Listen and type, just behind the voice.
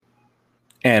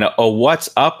And what's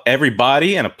up,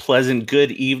 everybody, and a pleasant good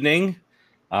evening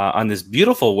on this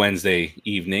beautiful Wednesday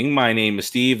evening. My name is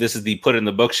Steve. This is the Put in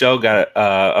the Book Show. Got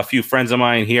a few friends of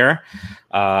mine here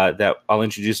that I'll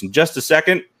introduce in just a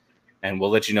second, and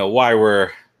we'll let you know why we're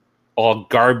all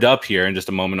garbed up here in just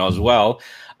a moment as well.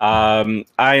 I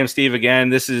am Steve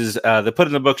again. This is the Put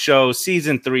in the Book Show,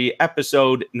 Season 3,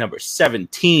 Episode number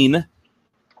 17.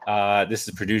 This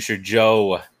is producer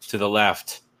Joe to the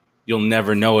left. You'll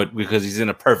never know it because he's in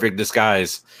a perfect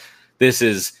disguise. This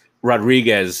is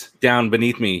Rodriguez down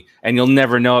beneath me, and you'll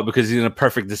never know it because he's in a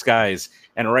perfect disguise.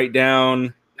 And right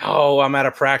down, oh, I'm out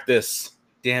of practice.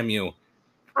 Damn you.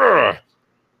 Ugh.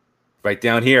 Right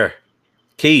down here,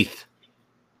 Keith,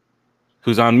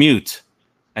 who's on mute,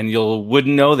 and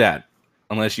wouldn't know that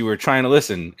unless you were trying to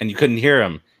listen and you couldn't hear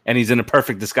him, and he's in a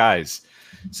perfect disguise.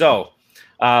 So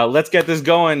let's get this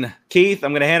going. Keith,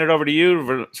 I'm going to hand it over to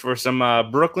you for some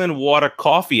Brooklyn Water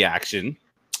Coffee action.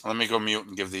 Let me go mute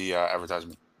and give the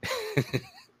advertisement.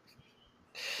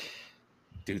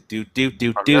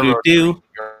 do.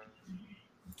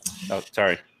 Oh,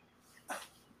 sorry.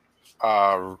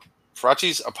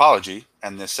 Farachi's apology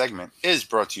and this segment is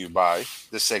brought to you by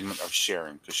this segment of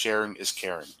sharing, because sharing is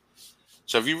caring.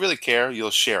 So if you really care, you'll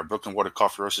share Brooklyn Water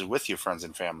Coffee Roasters with your friends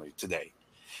and family today.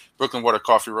 Brooklyn Water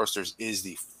Coffee Roasters is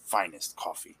the finest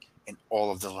coffee in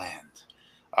all of the land.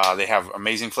 They have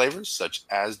amazing flavors such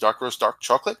as dark roast, dark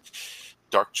chocolate,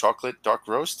 dark chocolate, dark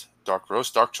roast, dark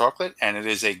chocolate, and it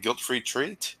is a guilt-free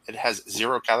treat. It has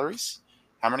 0 calories.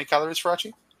 How many calories,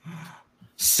 Farachi?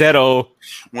 Zero.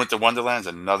 Winter Wonderland is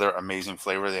another amazing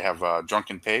flavor. They have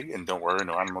Drunken Pig, and don't worry,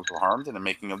 no animals were harmed in the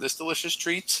making of this delicious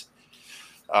treat.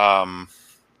 Who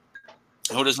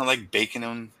doesn't like bacon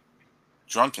and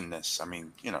drunkenness? I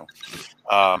mean, you know.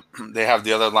 They have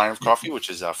the other line of coffee, which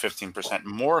is 15%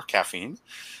 more caffeine,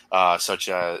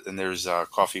 and there's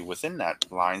coffee within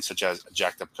that line, such as a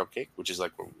jacked up cupcake, which is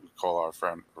like what we call our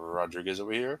friend Rodriguez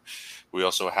over here. We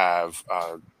also have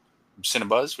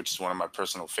Cinnabuzz, which is one of my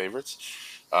personal favorites.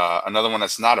 Another one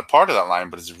that's not a part of that line,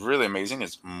 but is really amazing,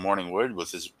 is Morning Wood,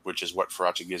 which is what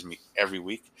Farachi gives me every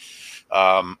week.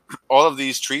 All of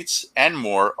these treats and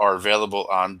more are available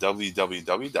on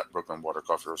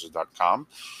www.brooklynwatercoffeeroasters.com.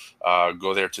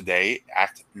 Go there today,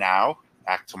 act now,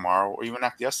 act tomorrow, or even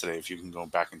act yesterday if you can go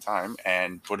back in time,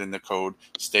 and put in the code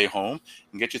STAY HOME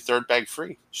and get your third bag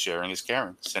free. Sharing is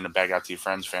caring. Send a bag out to your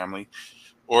friends, family,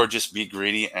 or just be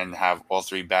greedy and have all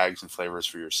 3 bags and flavors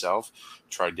for yourself.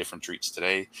 Try different treats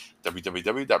today.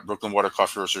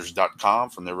 www.brooklynwatercoffeeroasters.com.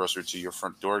 From their roaster to your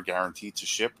front door, guaranteed to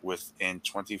ship within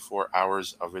 24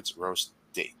 hours of its roast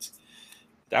date.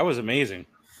 That was amazing.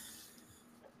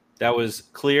 That was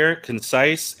clear,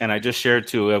 concise, and I just shared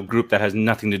to a group that has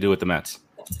nothing to do with the Mets.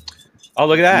 Oh,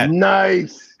 look at that.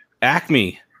 Nice.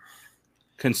 Acme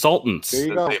Consultants. There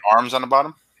you Does go. it say arms on the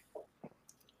bottom?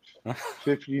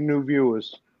 50 new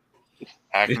viewers.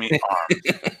 Acme Arms.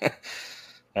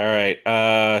 All right.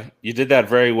 You did that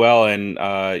very well, and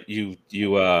you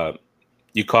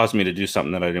caused me to do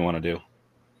something that I didn't want to do.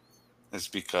 It's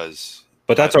because...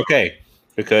 But that's okay,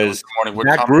 because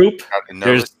that group,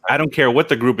 I don't care what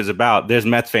the group is about, there's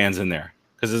Mets fans in there,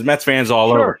 because there's Mets fans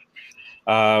all over.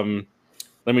 Let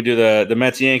me do the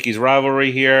Mets-Yankees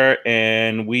rivalry here,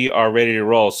 and we are ready to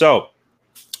roll. So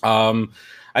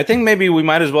I think maybe we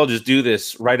might as well just do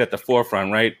this right at the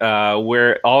forefront, right?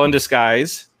 We're all in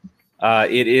disguise.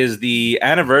 It is the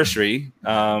anniversary.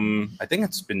 I think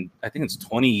it's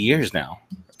 20 years now,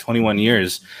 21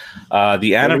 years.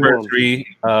 The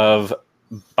anniversary of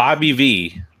Bobby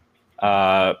V,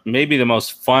 maybe the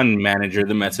most fun manager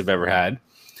the Mets have ever had.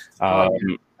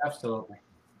 Absolutely.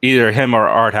 Either him or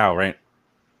Art Howe, right?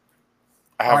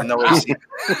 I have no AC.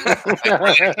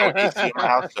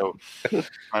 So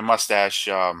my mustache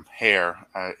hair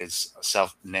is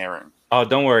self-naring. Oh,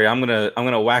 don't worry. I'm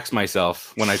gonna wax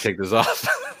myself when I take this off.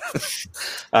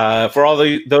 For all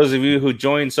those of you who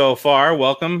joined so far,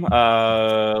 welcome.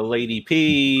 Lady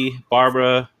P,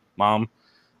 Barbara, Mom,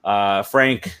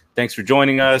 Frank, thanks for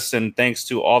joining us, and thanks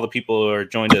to all the people who are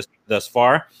joined us thus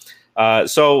far.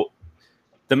 So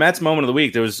the Mets moment of the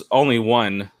week, there was only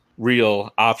one real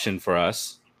option for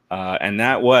us, and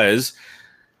that was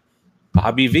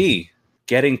Bobby V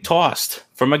getting tossed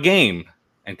from a game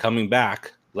and coming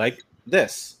back like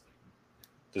this.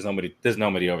 There's nobody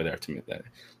over there to me that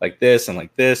like this and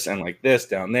like this and like this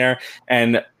down there.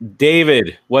 And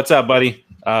David, what's up, buddy?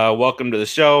 Welcome to the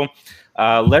show.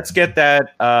 Let's get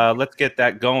that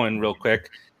going real quick.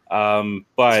 But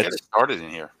let's get it started in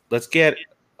here.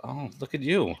 Oh, look at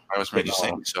you! I was made you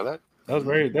sing. You saw that? That was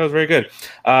very good.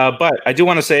 But I do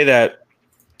want to say that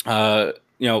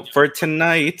for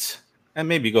tonight, and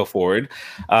maybe go forward.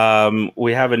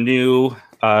 We have a new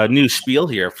spiel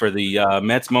here for the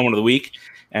Mets Moment of the Week.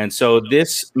 And so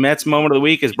this Mets Moment of the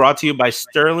Week is brought to you by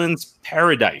Sterling's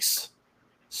Paradise,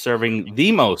 serving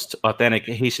the most authentic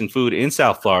Haitian food in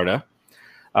South Florida.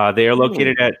 They are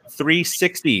located at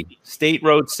 360 State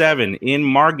Road 7 in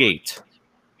Margate.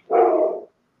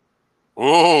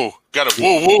 Whoa, got a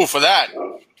woo for that.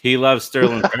 He loves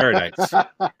Sterling's Paradise.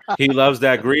 He loves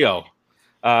that griot.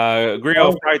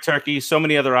 Griot, fried turkey, so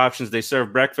many other options. They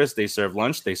serve breakfast, they serve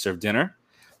lunch, they serve dinner.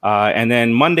 And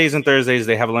then Mondays and Thursdays,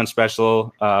 they have a lunch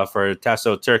special for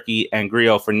tasso turkey and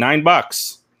griot for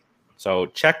 $9. So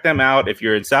check them out if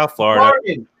you're in South Florida.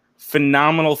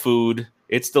 Phenomenal food.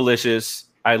 It's delicious.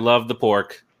 I love the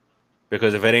pork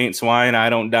because if it ain't swine, I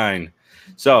don't dine.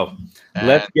 So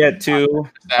let's get to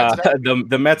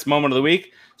the Mets Moment of the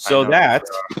Week so that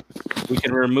we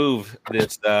can remove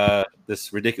this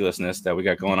this ridiculousness that we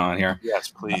got going on here. Yes,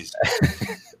 please.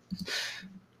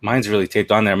 Mine's really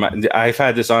taped on there. I've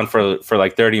had this on for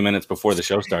like 30 minutes before the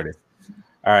show started.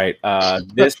 All right.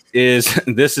 This is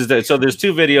so there's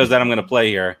two videos that I'm going to play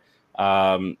here.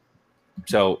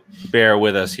 So bear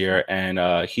with us here,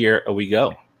 and here we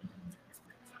go.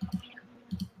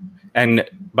 And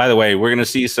by the way, we're going to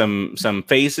see some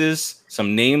faces,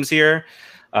 some names here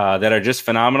that are just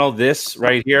phenomenal. This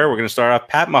right here, we're going to start off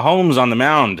Pat Mahomes on the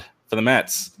mound for the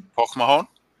Mets. Poke Mahone?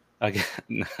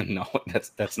 No,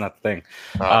 that's not the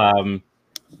thing.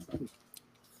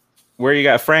 Where you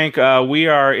got Frank? We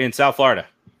are in South Florida,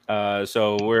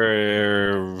 so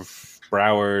we're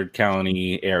Broward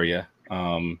County area.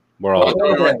 We're all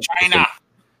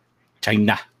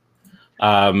China.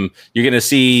 You're gonna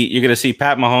see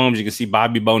Pat Mahomes. You can see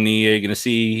Bobby Bonilla. You're gonna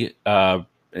see I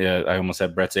almost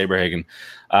said Brett Saberhagen.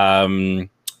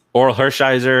 Oral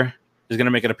Hershiser is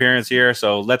gonna make an appearance here.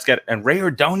 So let's get and Ray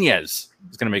Ordonez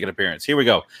is gonna make an appearance. Here we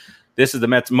go. This is the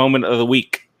Mets Moment of the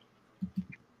Week.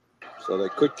 So they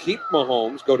could keep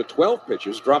Mahomes, go to 12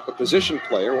 pitches, drop a position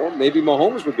player, or maybe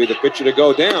Mahomes would be the pitcher to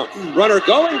go down. Runner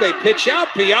going, they pitch out.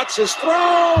 Piazza's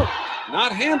throw,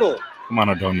 not handled. Come on,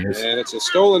 Ordonez. And it's a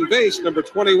stolen base, number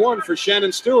 21 for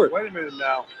Shannon Stewart. Wait a minute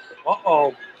now.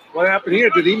 Uh-oh. What happened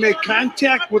here? Did he make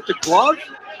contact with the glove?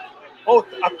 Oh,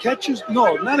 a catcher's?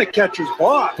 No, not a catcher's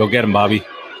ball. Go get him, Bobby.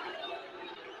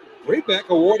 Rebeck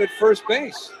awarded first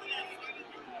base.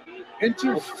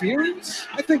 Interference?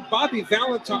 I think Bobby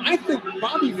Valentine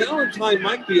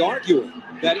might be arguing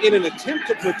that in an attempt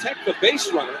to protect the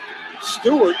base runner,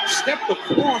 Stewart stepped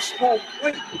across home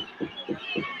plate.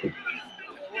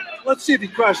 Let's see if he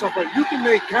crossed up. You can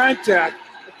make contact.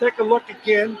 Take a look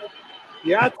again.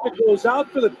 Piazza goes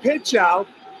out for the pitch out.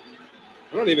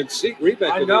 I don't even see Rebeck.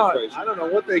 I know. I don't know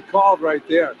what they called right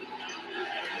there.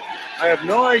 I have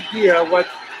no idea what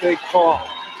they called.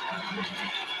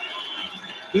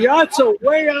 Piazza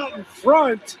way out in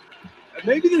front.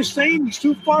 Maybe they're saying he's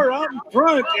too far out in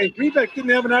front, and Rebeck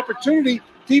didn't have an opportunity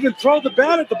to even throw the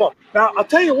bat at the ball. Now, I'll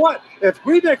tell you what, if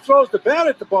Rebeck throws the bat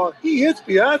at the ball, he hits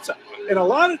Piazza. And a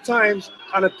lot of times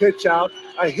on a pitch out,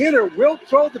 a hitter will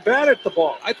throw the bat at the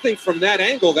ball. I think from that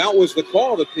angle, that was the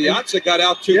call that Piazza got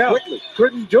out too quickly.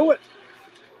 Couldn't do it.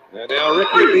 And now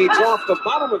Ricky beats off the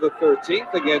bottom of the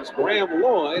 13th against Graham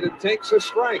Lloyd and takes a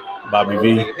strike. Bobby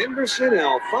V. Henderson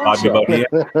Alfonso. Bobby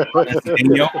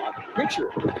Pitcher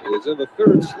is in the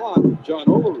third slot. John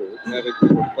Olerud having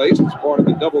been replaced as part of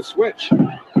the double switch.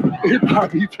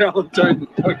 Bobby Valentine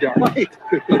dugout. Wait.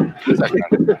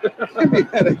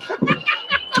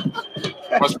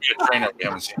 Must be a trainer we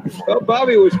haven't seen before. Well,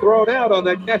 Bobby was thrown out on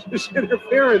that catcher's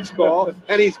interference call,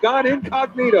 and he's gone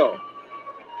incognito.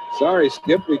 Sorry,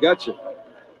 Skip, we got you. All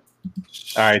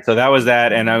right, so that was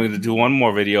that, and I'm going to do one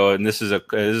more video, and this is a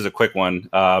quick one.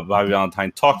 Bobby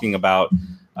Valentine talking about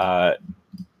that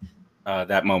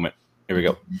moment. Here we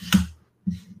go.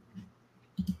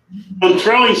 I'm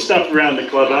throwing stuff around the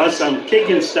clubhouse. I'm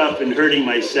kicking stuff and hurting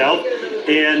myself.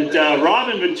 And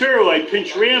Robin Ventura, who I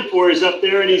pinch ran for, is up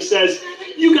there, and he says,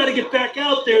 "You got to get back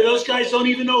out there. Those guys don't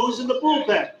even know who's in the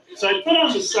bullpen." So I put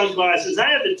on the sunglasses. I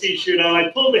had the T-shirt on. I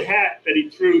pulled the hat that he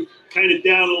threw kind of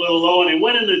down a little low, and I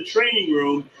went in the training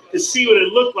room to see what it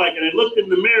looked like. And I looked in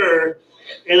the mirror,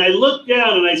 and I looked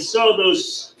down, and I saw those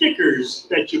stickers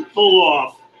that you pull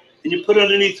off and you put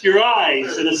underneath your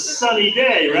eyes in a sunny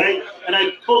day, right? And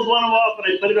I pulled one off, and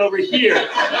I put it over here. And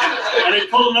I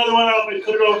pulled another one off, and I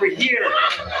put it over here.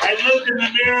 I looked in the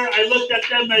mirror. I looked at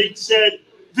them, and I said,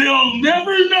 "They'll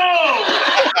never know."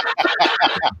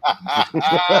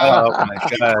 Oh my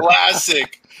God!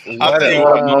 Classic. I'll tell you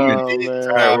what moment.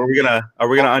 All right, are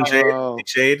we gonna unshade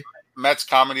shade? Mets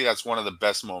comedy. That's one of the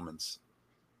best moments.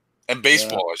 And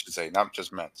baseball, I should say, not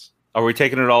just Mets. Are we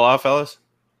taking it all off, fellas?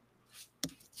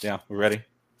 Yeah, we're ready.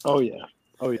 Oh yeah.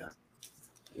 Oh yeah.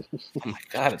 Oh my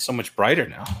God, it's so much brighter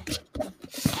now.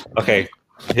 Okay,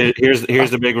 here's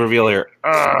the big reveal here.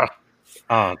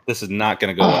 Oh, this is not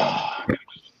going to go well.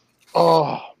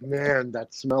 Oh man,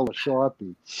 that smell of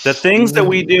Sharpie. The things that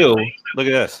we do. Look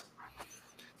at this.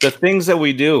 The things that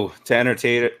we do to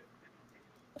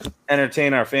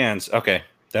entertain our fans. Okay,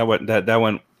 that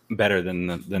went better than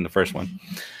the first one.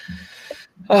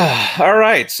 All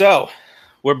right, so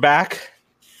we're back.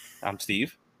 I'm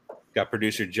Steve. Got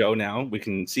producer Joe now. We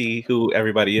can see who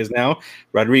everybody is now.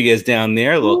 Rodriguez down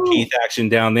there, a little Keith action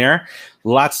down there.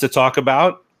 Lots to talk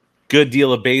about. Good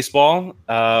deal of baseball.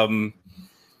 A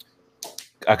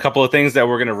couple of things that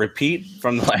we're going to repeat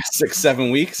from the last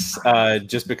 6-7 weeks,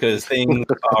 just because things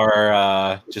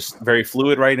are just very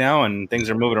fluid right now and things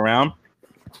are moving around.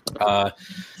 But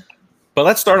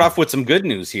let's start off with some good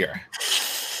news here.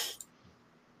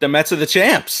 The Mets are the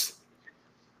champs.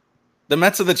 The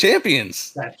Mets are the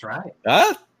champions. That's right.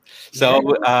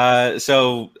 So I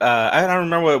don't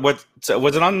remember what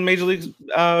was it on Major League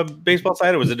Baseball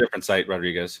site or was it a different site,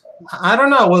 Rodriguez? I don't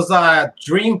know. It was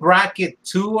Dream Bracket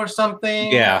 2 or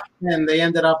something. Yeah. And they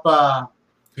ended up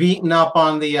beating up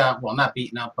on the well, not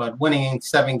beating up, but winning in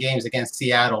 7 games against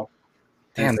Seattle.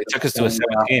 Damn, they took us to a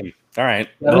 7th game. All right.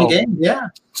 7 games, yeah.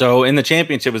 So in the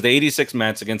championship was the 86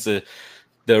 Mets against the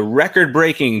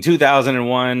record-breaking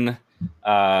 2001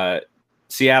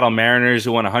 Seattle Mariners,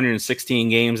 who won 116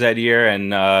 games that year,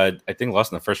 and I think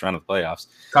lost in the first round of the playoffs.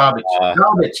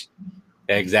 Garbage.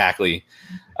 Exactly.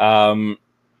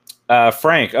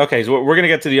 Frank, okay, so we're going to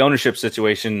get to the ownership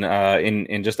situation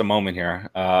in just a moment here.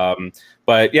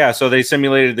 But yeah, so they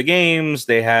simulated the games.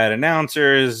 They had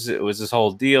announcers. It was this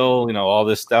whole deal, all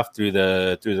this stuff through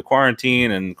the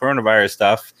quarantine and coronavirus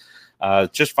stuff.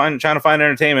 Just trying to find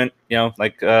entertainment,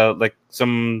 like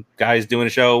some guys doing a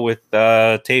show with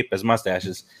tape as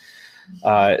mustaches.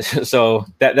 So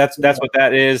that's what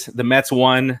that is. The Mets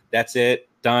won. That's it.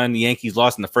 Done. The Yankees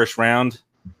lost in the first round.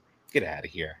 Get out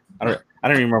of here. I don't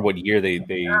even remember what year they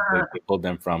pulled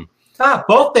them from.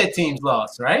 Both their teams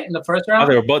lost, right? In the first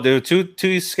round. There were two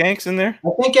skanks in there. I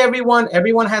think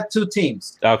everyone had 2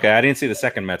 teams. Okay, I didn't see the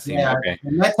second Mets team. Yeah, okay.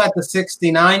 The Mets had the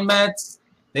 69 Mets.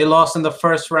 They lost in the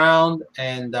first round,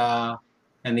 and the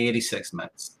 86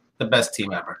 Mets, the best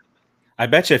team ever. I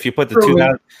bet you if you put the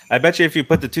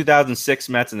 2006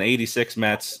 Mets and the 86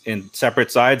 Mets in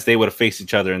separate sides, they would have faced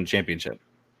each other in the championship.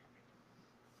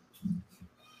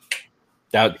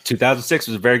 That 2006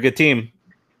 was a very good team.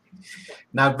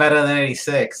 Not better than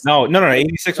 86. No.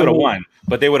 86 would have won,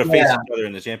 but they would have faced each other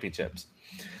in the championships.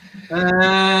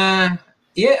 Yeah,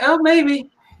 maybe.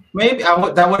 Maybe that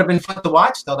would have been fun to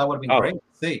watch, though. That would have been great to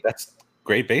see. That's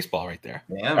great baseball right there.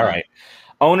 Yeah. All right.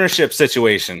 Ownership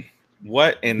situation.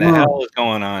 What in the hell is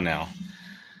going on now?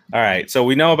 All right. So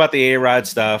we know about the A-Rod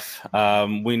stuff.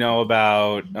 We know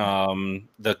about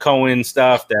the Cohen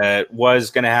stuff that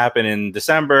was going to happen in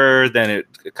December. Then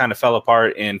it kind of fell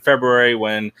apart in February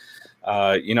when,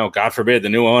 God forbid, the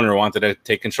new owner wanted to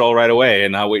take control right away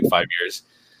and not wait 5 years.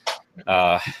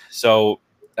 So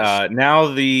now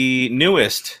the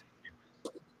newest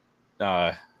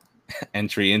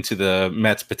entry into the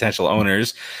Mets potential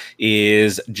owners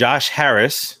is Josh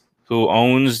Harris, who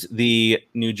owns the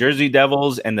New Jersey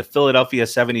Devils and the Philadelphia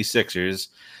 76ers.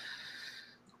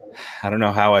 I don't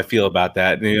know how I feel about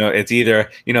that. It's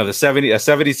either, the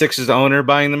 76ers owner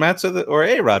buying the Mets or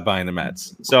A-Rod buying the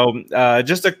Mets. So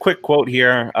just a quick quote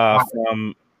here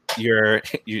from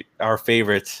our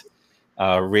favorite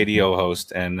radio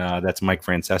host, and that's Mike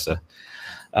Francesa.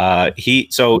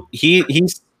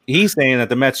 He's saying that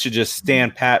the Mets should just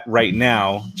stand pat right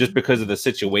now just because of the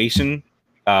situation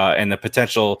and the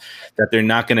potential that they're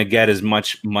not going to get as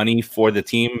much money for the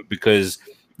team because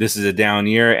this is a down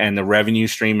year and the revenue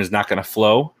stream is not going to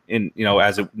flow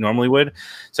as it normally would.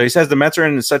 So he says the Mets are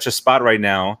in such a spot right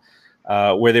now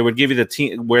where they would give you the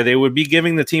team, where they would be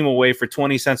giving the team away for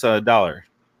 20 cents on a dollar.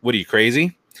 What are you,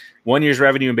 crazy? 1 year's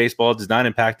revenue in baseball does not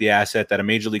impact the asset that a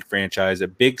major league franchise, a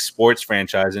big sports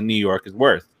franchise in New York, is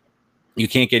worth. You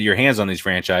can't get your hands on these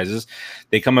franchises.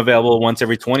 They come available once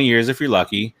every 20 years if you're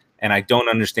lucky, and I don't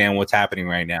understand what's happening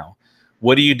right now.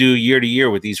 What do you do year to year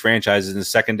with these franchises in the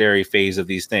secondary phase of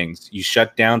these things? You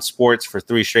shut down sports for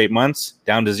 3 straight months,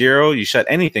 down to 0. You shut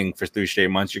anything for 3 straight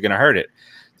months, you're going to hurt it.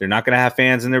 They're not going to have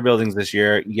fans in their buildings this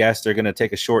year. Yes, they're going to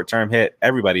take a short-term hit.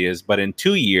 Everybody is. But in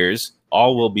 2 years,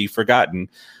 all will be forgotten.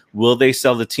 Will they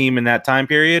sell the team in that time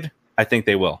period? I think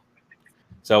they will.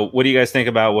 So what do you guys think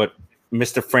about what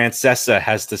Mr. Francesa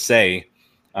has to say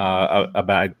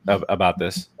about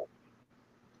this?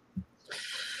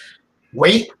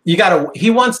 Wait, he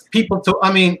wants people to,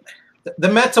 The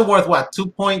Mets are worth what,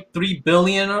 2.3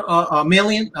 billion,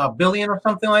 billion or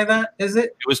something like that? Is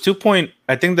it? It was 2.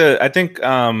 I think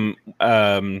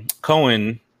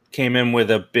Cohen came in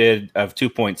with a bid of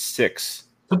 2.6.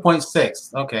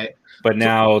 2.6. Okay. But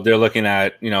now they're looking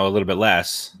at a little bit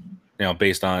less,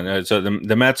 based on so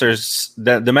the Mets are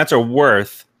the Mets are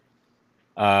worth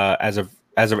as of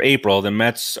April, the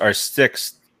Mets are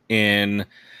 6th in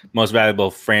most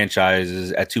valuable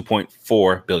franchises at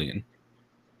 2.4 billion.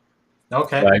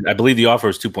 Okay. I believe the offer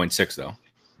is 2.6 though.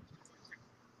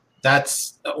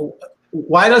 That's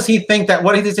why does he think that?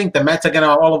 What does he think the Mets are gonna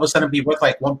all of a sudden be worth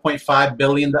like 1.5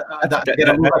 billion? Gonna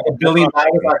lose like $1 billion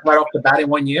like right off the bat in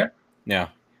 1 year? Yeah,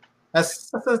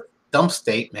 that's a dumb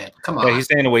statement. Come on. Yeah, he's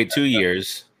saying to wait 2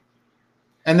 years.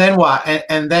 And then what?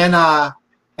 And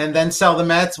then sell the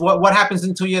Mets. What happens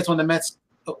in 2 years when the Mets?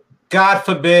 God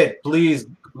forbid, please,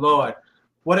 Lord.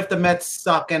 What if the Mets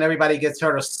suck and everybody gets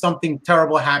hurt or something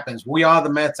terrible happens? We are the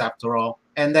Mets after all,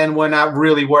 and then we're not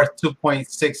really worth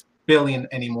 2.6 billion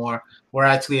anymore. We're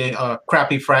actually a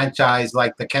crappy franchise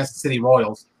like the Kansas City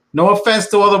Royals. No offense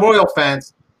to all the Royal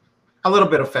fans, a little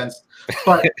bit offense,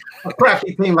 but a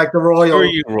crappy team like the Royals.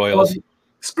 Screw you, Royals.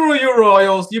 Screw you,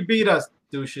 Royals. You beat us,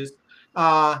 douches.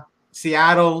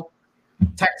 Seattle,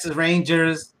 Texas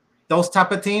Rangers, those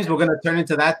type of teams, we're going to turn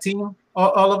into that team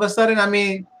all of a sudden. I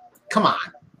mean, come on.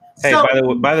 Hey,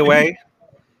 by the way,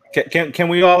 can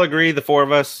we all agree, the four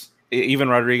of us, even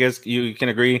Rodriguez, you can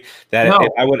agree that No.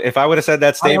 if I would have said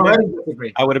that statement,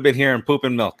 I would have been here in poop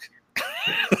and milk.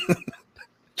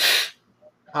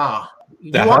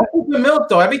 You want poop and milk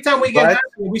though. Every time we get happy,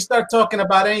 we start talking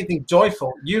about anything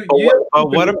joyful.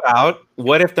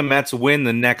 What if the Mets win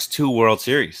the next 2 World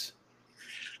Series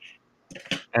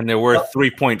and they're worth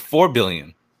 3.4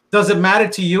 billion? Does it matter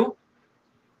to you?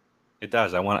 It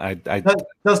does.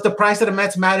 Does the price of the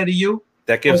Mets matter to you?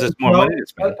 That gives us more money to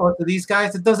spend. Or to these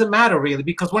guys, it doesn't matter really,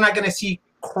 because we're not going to see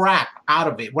crap out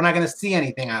of it. We're not going to see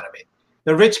anything out of it.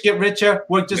 The rich get richer.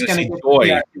 We're just going to get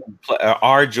joy.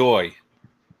 Our joy.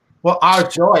 Well, our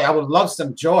joy. I would love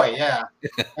some joy. Yeah.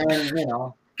 And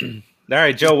All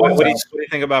right, Joe. What do you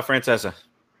think about Francesa?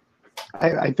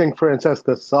 I think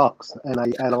Francesa sucks, and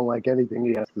I don't like anything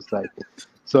he has to say.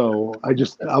 So I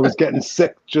was getting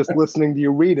sick just listening to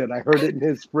you read it. I heard it in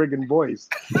his friggin' voice.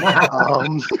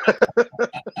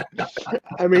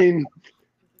 I mean,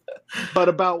 but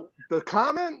about the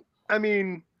comment, I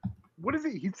mean, what is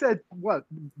he? He said what?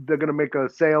 They're going to make a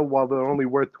sale while they're only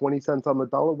worth 20 cents on the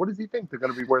dollar. What does he think? They're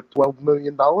going to be worth $12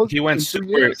 million? He went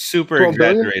super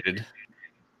exaggerated.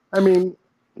 I mean,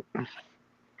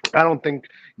 I don't think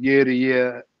year to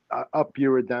year, up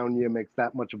year or down year makes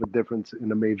that much of a difference in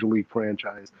a major league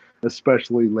franchise,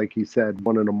 especially like he said,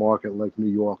 one in a market like New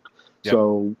York. Yep.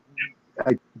 So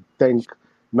I think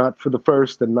not for the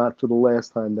first and not for the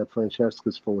last time that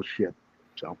Francesca's full of shit.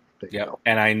 So yeah,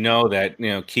 and I know that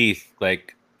Keith,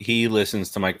 like, he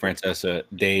listens to Mike Francesa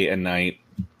day and night,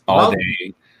 all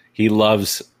day. He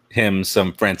loves him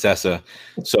some Francesa.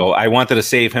 So I wanted to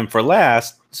save him for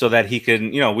last so that he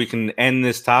can, we can end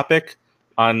this topic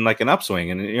on like an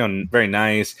upswing, and very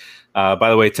nice. By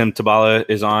the way, Tim Tabala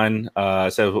is on.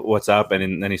 Says what's up,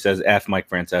 and then he says F Mike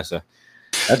Francesa.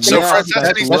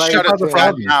 Francesa needs to shut his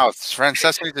fat mouth.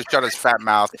 Francesa needs to shut his fat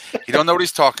mouth. He don't know what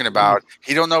he's talking about.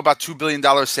 He don't know about $2 billion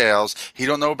sales. He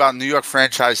don't know about New York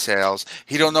franchise sales.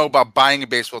 He don't know about buying a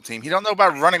baseball team. He don't know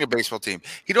about running a baseball team.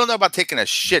 He don't know about taking a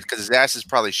shit because his ass is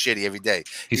probably shitty every day.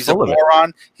 He's a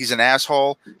moron. He's an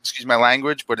asshole. Excuse my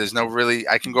language, but there's no really.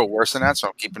 I can go worse than that, so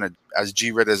I'm keeping it as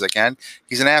G-rated as I can.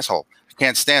 He's an asshole.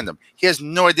 Can't stand him. He has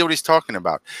no idea what he's talking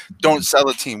about. Don't sell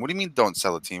a team. What do you mean don't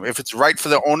sell a team? If it's right for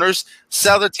the owners,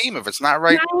 sell the team. If it's not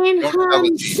right, don't sell the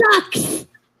team. Sucks.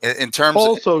 In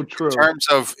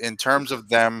terms of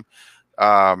them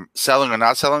selling or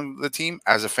not selling the team,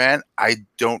 as a fan, I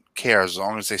don't care as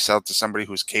long as they sell it to somebody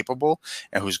who's capable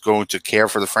and who's going to care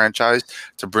for the franchise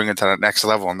to bring it to the next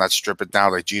level and not strip it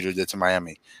down like Jeter did to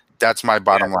Miami. That's my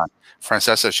bottom line.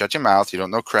 Francesa, shut your mouth. You don't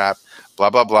know crap.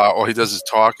 Blah, blah, blah. All he does is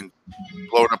talk and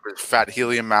blow up his fat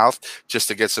helium mouth just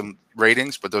to get some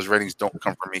ratings. But those ratings don't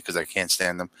come from me because I can't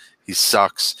stand them. He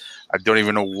sucks. I don't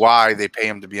even know why they pay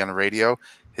him to be on the radio.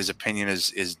 His opinion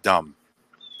is dumb.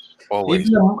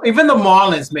 Always. Even the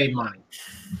Marlins made money.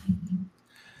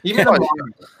 Even the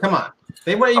Marlins. Come on.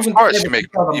 They were even. Of course you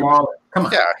make money. Come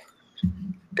on. Yeah.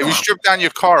 If you strip down your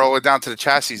car all the way down to the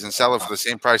chassis and sell it for the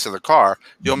same price of the car,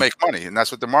 you'll make money. And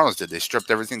that's what the Marlins did. They stripped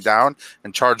everything down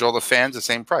and charged all the fans the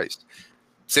same price.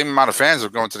 Same amount of fans are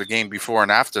going to the game before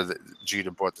and after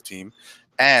Jeter bought the team.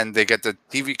 And they get the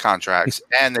TV contracts,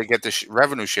 and they get the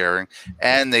revenue sharing,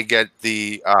 and they get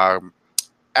the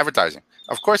advertising.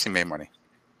 Of course he made money.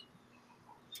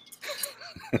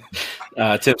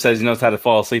 Tip says he knows how to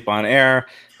fall asleep on air.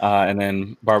 And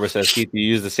then Barbara says, Keith, you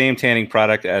use the same tanning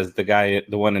product as the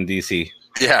one in DC.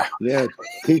 Yeah. Yeah,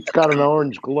 Keith's got an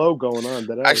orange glow going on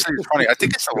today. Actually, it's funny. I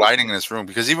think it's the lighting in this room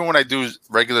because even when I do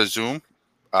regular Zoom,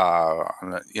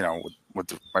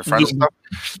 with my friends and stuff,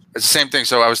 it's the same thing.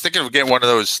 So I was thinking of getting one of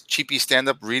those cheapy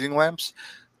stand-up reading lamps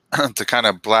to kind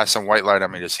of blast some white light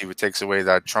on me to see if it takes away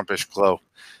that Trumpish glow,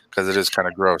 because it is kind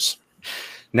of gross.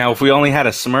 Now, if we only had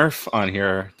a Smurf on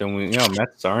here, then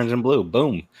Mets orange and blue.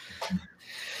 Boom.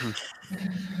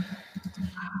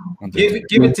 Give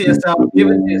it to yourself. Give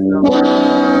it to yourself.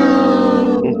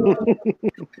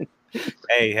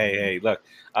 Hey! Look,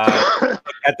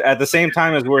 at the same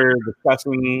time as we're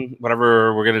discussing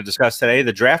whatever we're going to discuss today,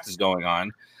 the draft is going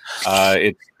on.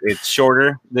 It's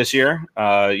shorter this year,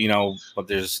 but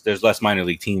there's less minor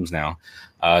league teams now,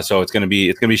 so it's gonna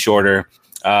be shorter.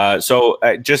 So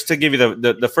just to give you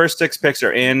the first 6 picks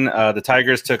are in. The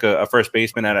Tigers took a first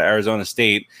baseman out of Arizona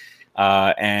State.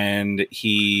 And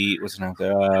he is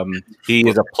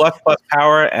a plus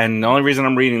power, and the only reason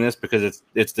I'm reading this because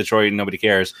it's Detroit and nobody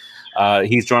cares.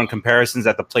 He's drawn comparisons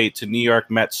at the plate to New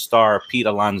York Mets star Pete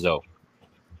Alonso.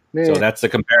 Yeah. So that's the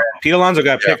comparison. Pete Alonso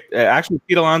got picked. Actually,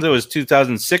 Pete Alonso was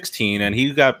 2016, and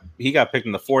he got picked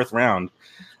in the 4th round.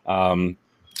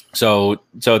 So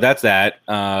that's that.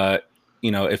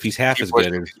 If he's half as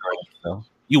good,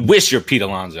 you wish you're Pete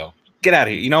Alonso. Get out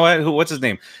of here. You know what? What's his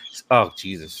name? Oh,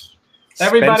 Jesus.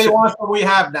 Everybody wants what we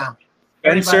have now.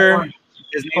 Spencer.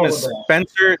 His name is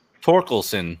Spencer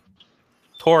Torkelson.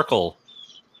 Torkelson.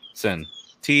 Torkelson.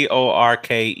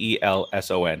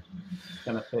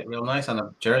 Gonna fit real nice on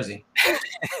a jersey.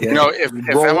 If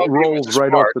MLB rolls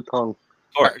right off the tongue.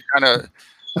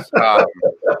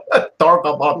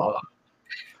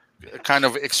 Kind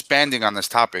of expanding on this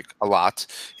topic a lot.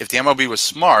 If the MLB was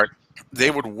smart,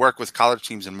 they would work with college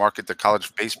teams and market the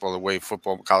college baseball the way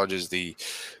college is the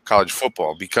college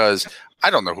football, because I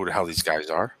don't know who the hell these guys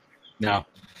are. No.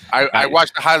 I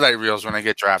watch the highlight reels when I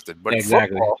get drafted, but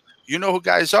exactly. Football, you know who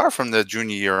guys are from the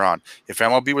junior year on. If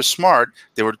MLB was smart,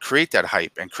 they would create that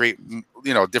hype and create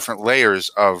different layers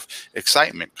of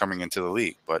excitement coming into the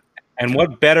league. And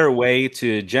what better way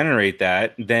to generate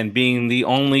that than being the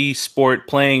only sport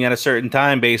playing at a certain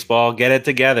time? Baseball, get it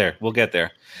together. We'll get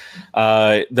there.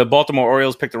 The Baltimore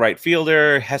Orioles picked the right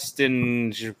fielder,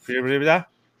 Heston.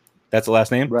 That's the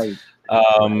last name, right?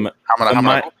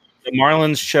 The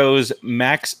Marlins chose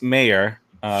Max Mayer,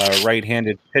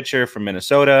 right-handed pitcher from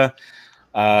Minnesota.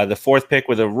 The 4th pick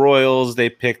with the Royals, they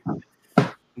picked.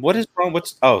 What is wrong?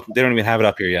 They don't even have it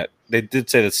up here yet. They did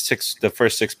say that the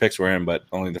first 6 picks were in, but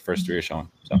only the first 3 are showing.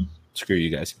 So screw you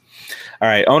guys. All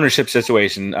right, ownership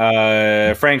situation.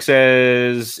 Frank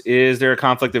says, is there a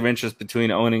conflict of interest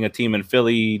between owning a team in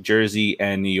Philly, Jersey,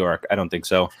 and New York? I don't think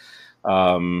so.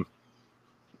 I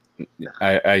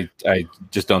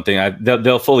just don't think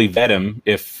they'll fully vet him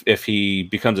if he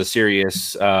becomes a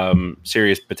serious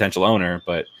potential owner.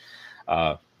 But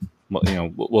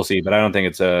we'll see. But I don't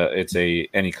think it's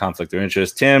any conflict of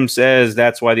interest. Tim says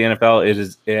that's why the NFL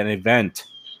is an event,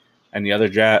 and the other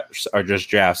drafts are just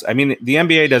drafts. I mean, the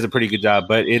NBA does a pretty good job,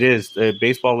 but it is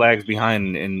baseball lags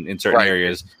behind in certain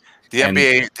areas. The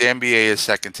NBA is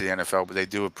second to the NFL, but they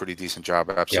do a pretty decent job,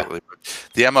 absolutely. Yeah. But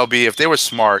the MLB, if they were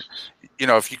smart,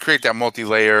 if you create that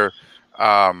multi-layer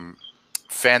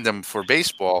fandom for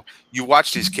baseball, you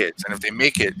watch these kids, and if they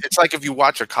make it, it's like if you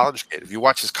watch a college kid, if you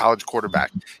watch his college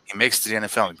quarterback, he makes it to the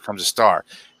NFL and becomes a star.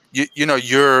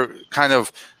 You're kind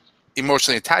of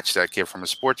emotionally attached to that kid from a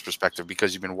sports perspective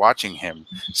because you've been watching him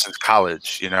since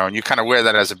college, and you kind of wear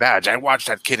that as a badge. I watched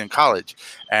that kid in college.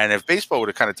 And if baseball would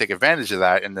have kind of take advantage of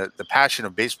that and the passion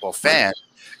of baseball fans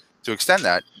to extend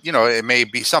that, it may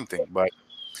be something. But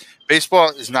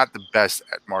baseball is not the best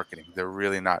at marketing. They're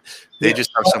really not. They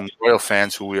just have some loyal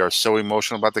fans who we are so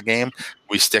emotional about the game,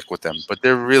 we stick with them. But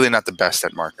they're really not the best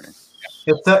at marketing.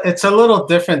 It's a little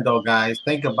different though, guys.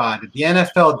 Think about it. The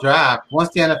NFL draft, once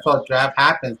the NFL draft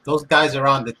happens, those guys are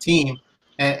on the team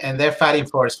and they're fighting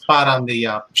for a spot on the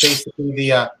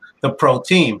basically the pro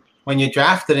team. When you're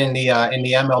drafted in the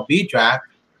MLB draft,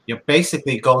 you're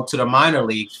basically going to the minor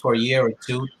leagues for a year or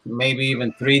 2, maybe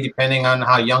even 3, depending on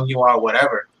how young you are,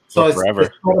 whatever. So it's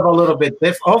sort of a little bit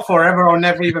different. Oh, forever or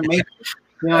never even make it.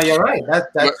 You're right. That's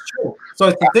true.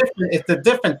 So it's a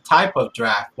different type of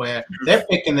draft where they're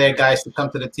picking their guys to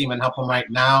come to the team and help them right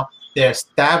now. They're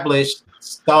established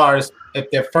stars.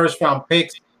 If they're first-round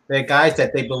picks, they're guys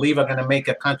that they believe are going to make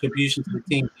a contribution to the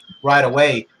team right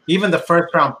away. Even the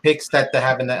first-round picks that they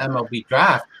have in the MLB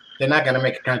draft, they're not going to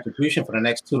make a contribution for the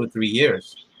next 2 to 3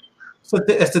 years. So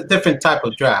it's a different type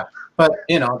of draft. But,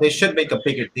 they should make a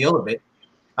bigger deal of it.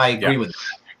 I agree with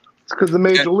that. because the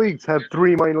major leagues have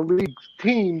 3 minor league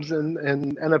teams, and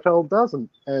NFL doesn't,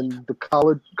 and the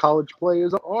college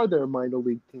players are their minor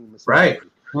league team. Right.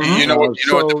 You know what?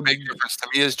 You know what the So- big difference to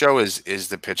me is, Joe, is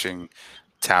the pitching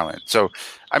talent. So,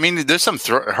 I mean, there's some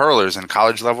hurlers in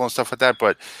college level and stuff like that,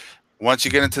 but once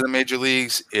you get into the major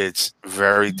leagues, it's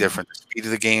very different. The speed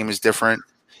of the game is different,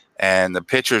 and the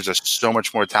pitchers are so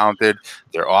much more talented.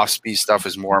 Their off-speed stuff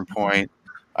is more on point.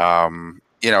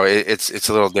 You know, it's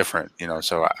a little different. You know,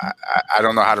 so I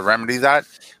don't know how to remedy that,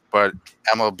 but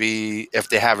MLB, if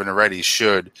they haven't already,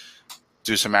 should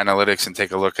do some analytics and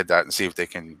take a look at that and see if they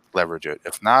can leverage it.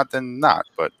 If not, then not.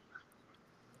 But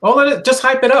just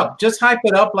hype it up. Just hype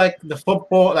it up like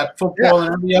football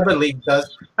and every other league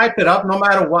does. Hype it up no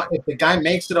matter what. If the guy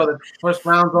makes it or the first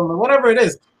round or whatever it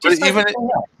is. Just even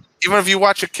if you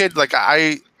watch a kid like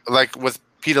with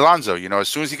Pete Alonso, you know, as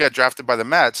soon as he got drafted by the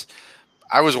Mets,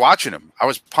 I was watching him. I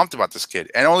was pumped about this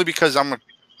kid, and only because I'm a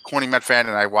corny Met fan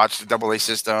and I watched the AA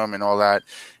system and all that,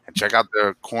 and check out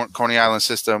the Coney Island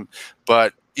system.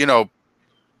 But you know,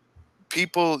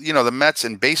 people, you know, the Mets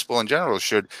and baseball in general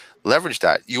should leverage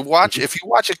that. If you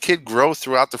watch a kid grow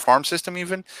throughout the farm system,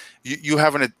 even you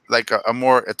have a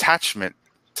more attachment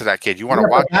to that kid. You want to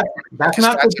watch. That's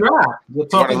not the draft. You're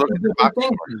talking two different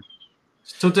things.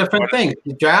 It's two different things.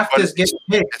 The draft is getting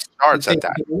picked. It starts at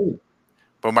that.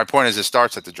 But my point is, it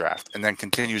starts at the draft and then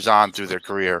continues on through their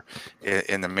career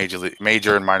in the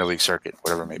major and minor league circuit,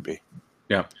 whatever it may be.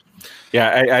 Yeah.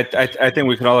 Yeah, I think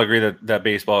we can all agree that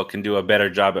baseball can do a better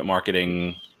job at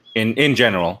marketing in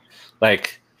general.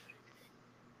 Like,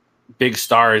 big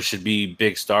stars should be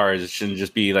big stars. It shouldn't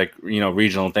just be like, you know,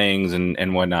 regional things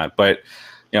and whatnot. But,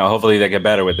 you know, hopefully they get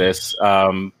better with this.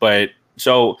 But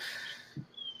so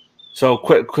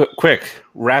quick,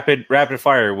 rapid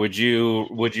fire. Would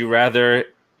you rather?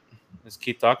 Let's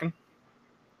keep talking.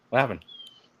 What happened?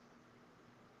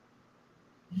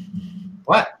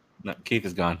 What? No, Keith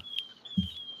is gone.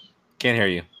 Can't hear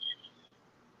you.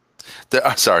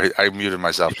 Sorry, I muted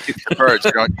myself. The birds.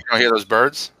 You don't hear those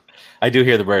birds? I do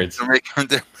hear the birds.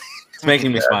 It's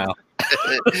making me smile.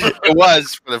 It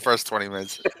was for the first 20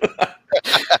 minutes.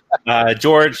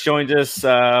 George joined us.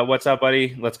 What's up,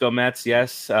 buddy? Let's go Mets.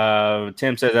 Yes.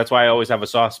 Tim says that's why I always have a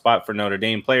soft spot for Notre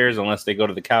Dame players unless they go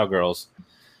to the Cowgirls.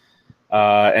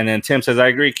 And then Tim says, I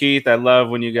agree, Keith. I love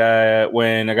when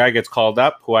a guy gets called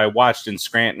up who I watched in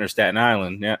Scranton or Staten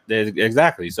Island. Yeah,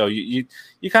 exactly. So you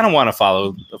kind of want to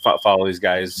follow these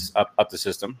guys up the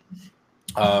system.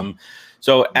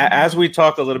 So as we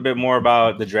talk a little bit more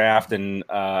about the draft, and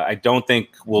I don't think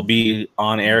we'll be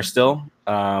on air still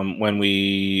when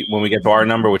we get to our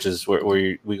number, which is where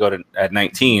we go to at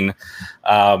 19.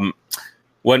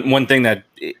 One thing that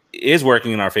is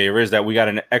working in our favor is that we got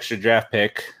an extra draft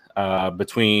pick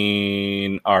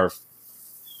between our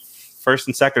first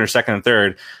and second or second and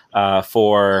third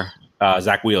for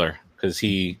Zach Wheeler, because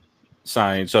he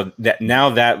signed. So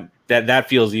that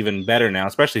feels even better now,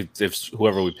 especially if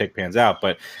whoever we pick pans out.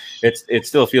 But it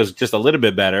still feels just a little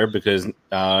bit better because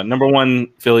number one,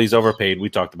 Philly's overpaid. We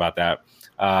talked about that,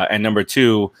 and number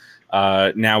two,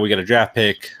 now we get a draft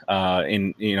pick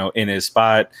in his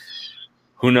spot.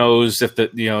 Who knows if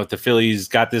the Phillies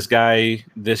got this guy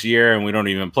this year and we don't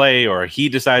even play, or he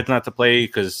decides not to play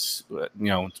because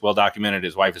it's well documented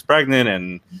his wife is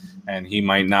pregnant and he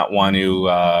might not want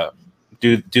to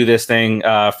do this thing.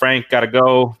 Frank, gotta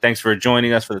go. Thanks for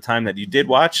joining us for the time that you did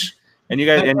watch, and you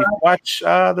can watch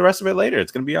the rest of it later.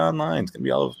 It's gonna be online. It's gonna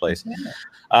be all over the place.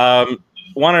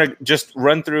 Want to just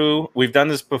run through. We've done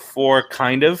this before,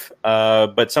 kind of,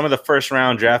 but some of the first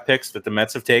round draft picks that the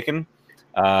Mets have taken.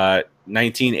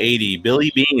 1980,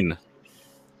 Billy Beane.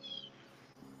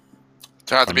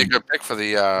 Turned out to be a good pick for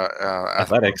the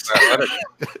Athletics.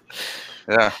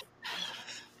 Yeah.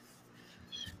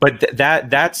 But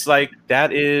that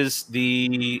is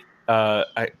the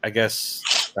I guess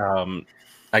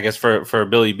for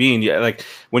Billy Beane, like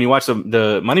when you watch the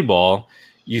Moneyball,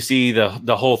 you see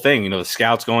the whole thing. The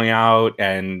scouts going out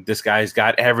and this guy's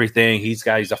got everything. He's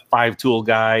a 5-tool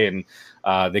guy, and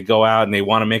they go out and they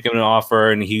want to make him an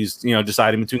offer, and he's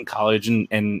deciding between college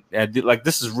and like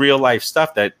this is real life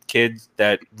stuff that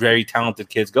very talented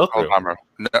kids go through.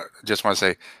 No, just want to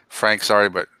say, Frank, sorry,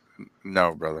 but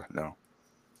no, brother, no.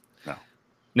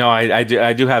 No, I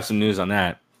do have some news on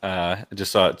that. I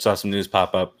just saw some news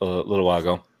pop up a little while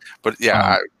ago. But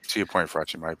yeah, to your point,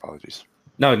 Fratchy, my apologies.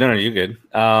 No, you're good.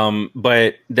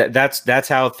 But that's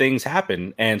how things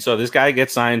happen. And so this guy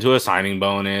gets signed to a signing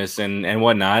bonus and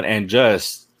whatnot, and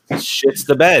just shits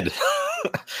the bed.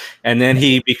 And then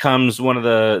he becomes one of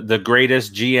the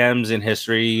greatest GMs in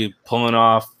history, pulling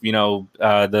off, the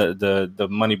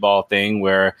Moneyball thing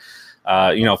where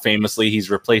Famously, he's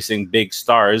replacing big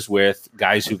stars with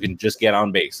guys who can just get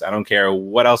on base. I don't care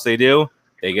what else they do;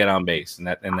 they get on base, and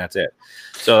that's it.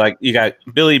 So, like, you got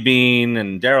Billy Bean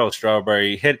and Darryl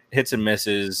Strawberry, hits and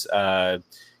misses.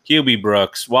 Hubie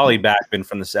Brooks, Wally Backman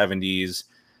from the '70s,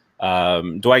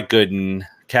 Dwight Gooden,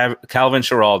 Calvin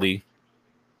Schiraldi.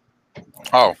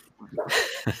 Oh,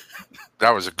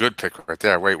 that was a good pick right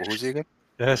there. Wait, what was he again?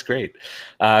 That's great.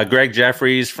 Greg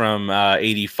Jeffries from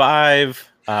 '85.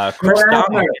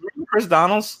 Chris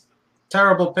Donalds.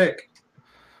 Terrible pick.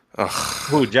 Ugh.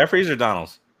 Who, Jeffries or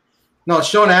Donalds? No,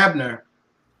 Sean Abner.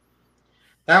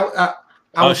 I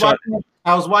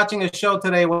was watching a show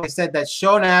today where they said that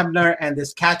Sean Abner and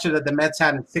this catcher that the Mets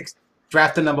had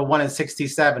drafted number 1 in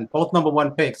 '67, both number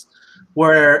 1 picks,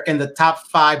 were in the top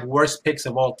 5 worst picks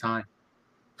of all time.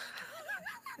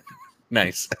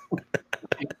 Nice.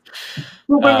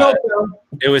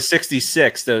 It was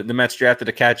 '66. The Mets drafted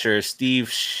a catcher, Steve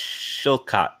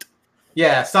Shilcott.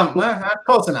 Yeah,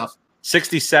 close enough.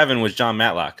 '67 was John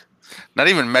Matlock. Not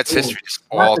even Mets history, just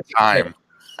all time.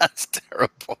 That's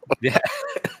terrible. Yeah.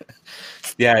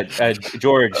 Yeah,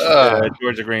 George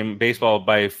agreeing. Baseball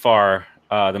by far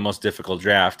the most difficult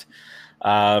draft.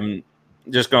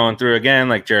 Just going through again,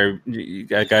 like you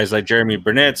got guys like Jeremy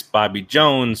Burnitz, Bobby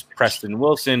Jones, Preston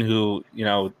Wilson, who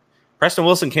Preston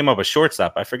Wilson came up a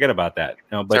shortstop. I forget about that.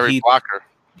 But Terry Blocker.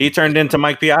 He turned into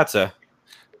Mike Piazza.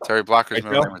 Terry Blocker's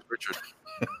middle name was Richard.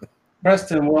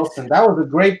 Preston Wilson, that was a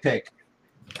great pick.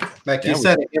 Like you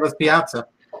said, it gave us Piazza.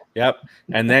 Yep,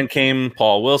 and then came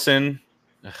Paul Wilson.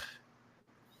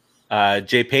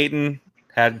 Jay Payton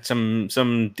had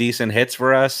some decent hits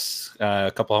for us,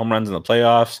 a couple home runs in the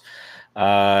playoffs.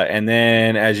 And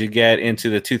then as you get into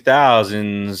the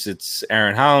 2000s, it's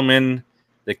Aaron Heilman,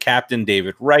 the captain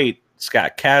David Wright,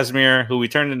 Scott Kazmir, who we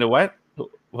turned into what?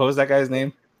 What was that guy's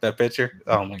name? That pitcher?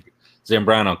 Oh my God.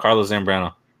 Carlos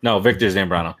Zambrano. No, Victor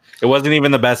Zambrano. It wasn't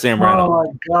even the best Zambrano. Oh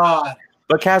my God.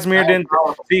 But Kazmir didn't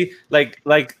see like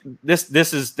this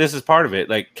is part of it.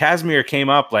 Like Kazmir came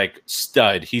up like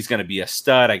stud. He's gonna be a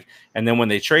stud. And then when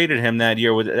they traded him that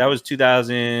year, that was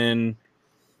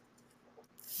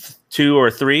 2002 or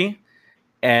 3,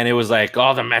 and it was like,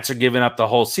 oh, the Mets are giving up the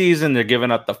whole season. They're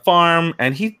giving up the farm,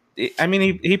 and he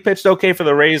pitched okay for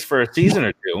the Rays for a season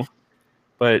or two,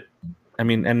 but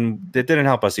and it didn't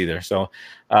help us either. So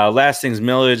last things,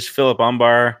 Millage, Philip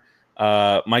Umbar,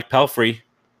 Mike Pelfrey,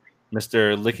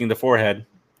 Mr. Licking the Forehead.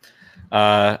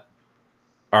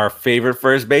 Our favorite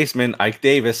first baseman, Ike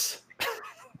Davis.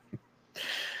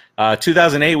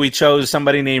 2008, we chose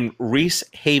somebody named Reese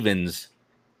Havens.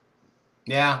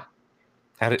 Yeah.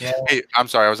 Hey, I'm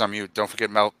sorry, I was on mute. Don't forget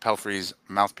Pelfrey's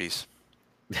mouthpiece.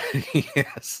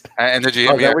 Yes. And did you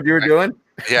hear me? Is that what you were doing?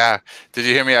 Yeah. Did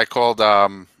you hear me? I called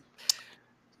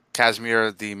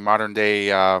Kazmir the modern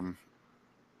day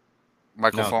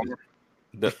Michael Fulmer.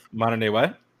 The modern day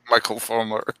what? Michael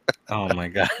Fulmer. Oh my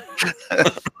God.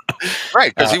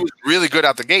 Right, because he was really good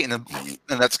out the gate, and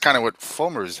that's kind of what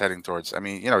Fulmer is heading towards.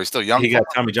 He's still young. He got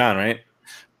Tommy John, right?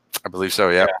 I believe so,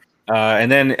 yeah.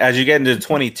 And then as you get into the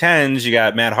 2010s, you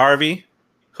got Matt Harvey,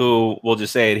 who, we'll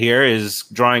just say it here, is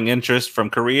drawing interest from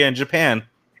Korea and Japan,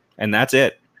 and that's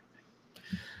it.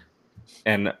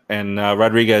 And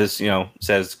Rodriguez,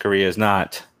 says Korea is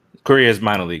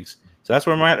minor leagues. So that's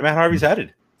where Matt Harvey's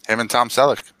headed. Him and Tom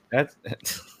Selleck.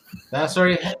 That's where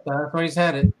he's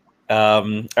headed. All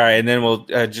right, and then we'll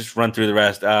just run through the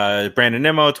rest. Brandon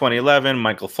Nimmo, 2011.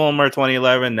 Michael Fulmer,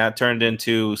 2011. That turned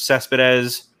into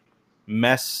Cespedes.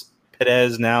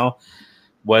 Mespedez now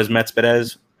was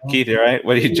Mespedez. Keith, you all right?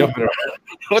 What are you jumping around?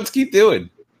 What's Keith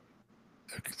doing?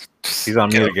 He's on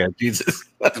mute again. Jesus.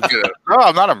 No,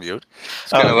 I'm not on mute.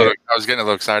 I was getting a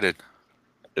little excited.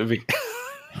 Gavin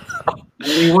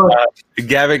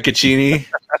Caccini,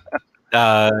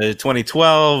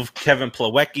 2012. Kevin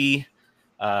Plawecki,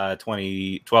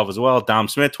 2012 as well. Dom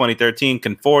Smith, 2013.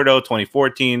 Conforto,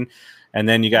 2014. And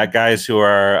then you got guys who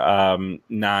are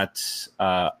not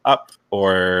up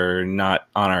or not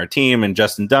on our team, and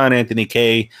Justin Dunn, Anthony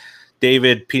Kay,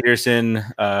 David Peterson,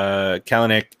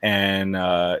 Kalanick, and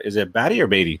is it Batty or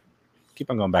Beatty? Keep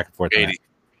on going back and forth. Beatty.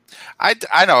 I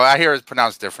know. I hear it's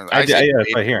pronounced differently. I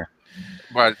hear.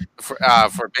 But for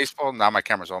baseball, now my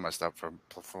camera's all messed up from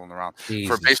fooling around.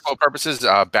 Jesus. For baseball purposes,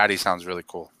 Batty sounds really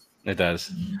cool. It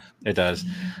does.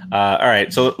 All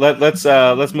right, so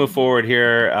let's move forward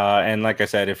here. And like I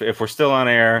said, if we're still on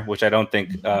air, which I don't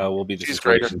think will be the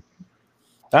situation.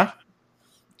 Huh?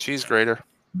 Cheese grater.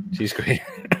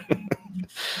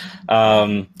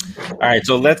 All right,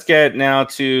 so let's get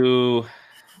to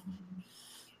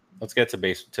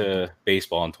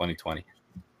baseball in 2020.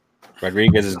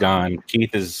 Rodriguez is gone.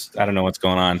 Keith is, I don't know what's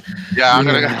going on. Yeah, I'm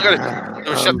gonna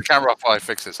shut the camera off while I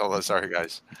fix this. Hold on, sorry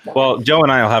guys. Well, Joe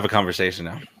and I will have a conversation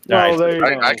now. Well, there you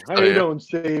I- go. I How you doing,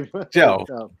 Steve?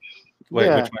 Joe. Wait,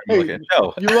 Yeah. which one am I looking at?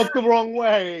 Joe. You look the wrong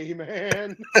way,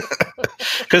 man.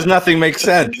 Because nothing makes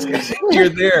sense. You're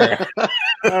there.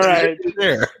 All right. You're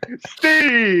there.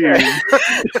 Steve.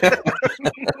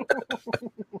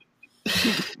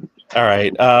 All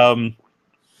right. How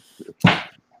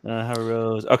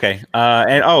Rose. Okay.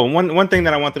 And one thing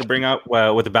that I wanted to bring up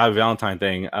with the Bobby Valentine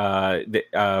thing.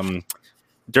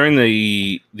 During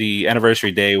the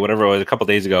anniversary day, whatever it was, a couple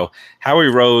days ago, Howie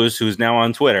Rose, who's now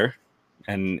on Twitter,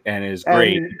 and is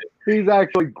great. And he's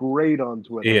actually great on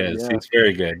Twitter. He is. Yeah. He's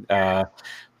very good.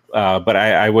 But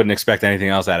I wouldn't expect anything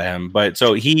else out of him. But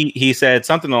so he said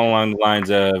something along the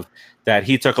lines of that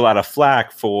he took a lot of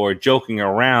flack for joking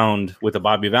around with the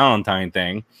Bobby Valentine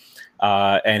thing.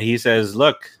 And he says,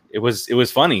 look, it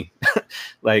was funny.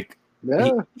 Like,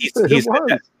 Yeah, he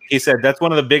said that's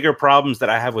one of the bigger problems that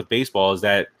I have with baseball is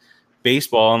that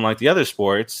baseball, unlike the other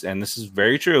sports, and this is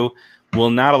very true,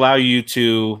 will not allow you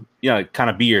to, kind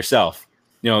of be yourself.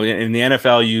 In the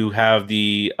NFL, you have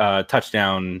the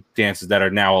touchdown dances that are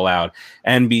now allowed.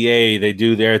 NBA, they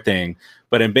do their thing.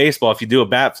 But in baseball, if you do a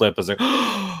bat flip, it's like,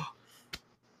 oh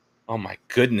my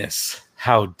goodness,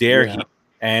 how dare he?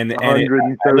 And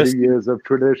 130 years of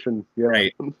tradition. Yeah.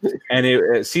 Right. And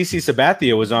CC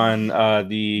Sabathia was on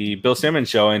the Bill Simmons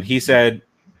show, and he said,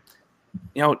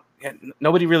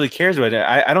 nobody really cares about it.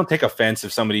 I don't take offense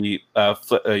if somebody,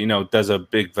 does a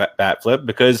big bat flip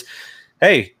because,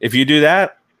 hey, if you do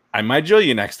that, I might drill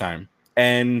you next time.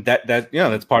 And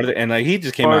that's part of it. And like he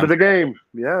just came part out of the game.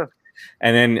 Yeah.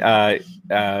 And then,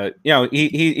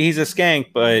 he's a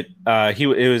skank, but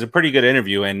it was a pretty good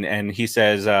interview. And he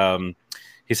says,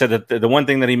 he said that the one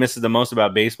thing that he misses the most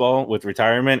about baseball with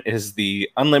retirement is the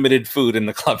unlimited food in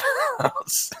the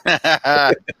clubhouse.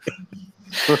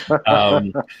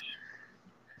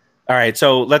 All right,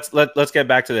 so let's get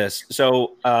back to this.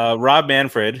 So Rob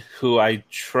Manfred, who I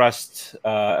trust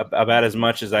about as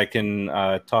much as I can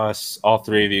toss all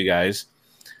three of you guys,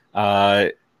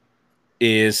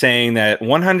 is saying that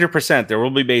 100% there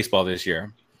will be baseball this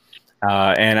year.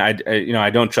 And I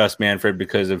don't trust Manfred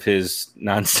because of his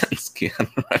nonsense.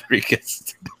 Keanu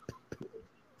Rodriguez.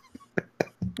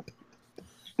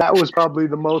 That was probably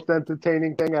the most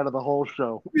entertaining thing out of the whole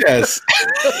show. Yes.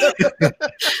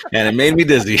 And it made me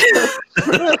dizzy.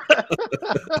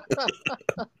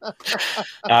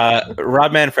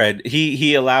 Rob Manfred,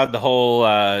 he allowed the whole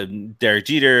Derek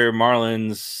Jeter,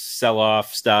 Marlins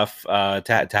sell-off stuff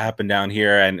to happen down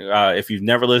here. And if you've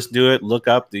never listened to it, look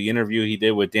up the interview he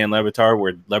did with Dan Le Batard,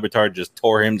 where Le Batard just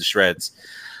tore him to shreds.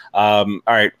 All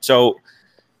right, so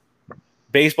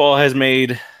baseball has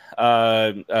made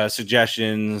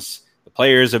suggestions. The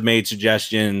players have made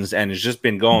suggestions, and it's just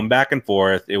been going back and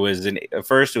forth. It was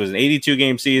first it was an 82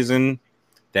 game season,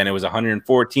 then it was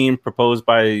 114 proposed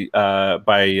by the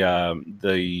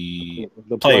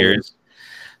players.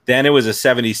 Then it was a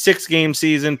 76 game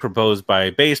season proposed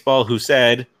by baseball, who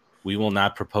said we will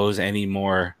not propose any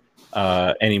more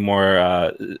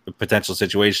potential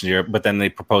situations here. But then they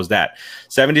proposed that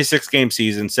 76 game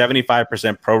season,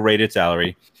 75% prorated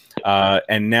salary.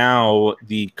 And now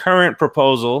the current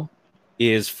proposal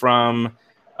is from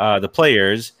the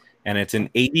players, and it's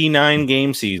an 89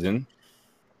 game season.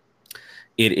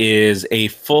 It is a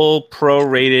full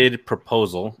prorated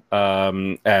proposal,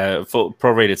 full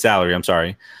prorated salary. I'm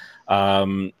sorry,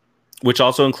 which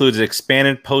also includes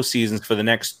expanded postseasons for the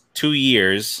next 2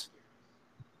 years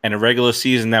and a regular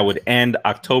season that would end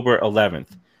October 11th.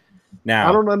 Now,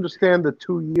 I don't understand the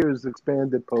 2 years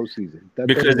expanded postseason.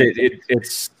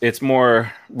 Because it's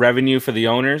more revenue for the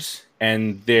owners,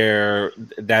 and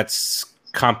that's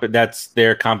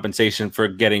their compensation for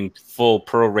getting full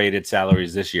prorated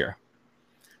salaries this year.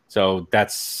 So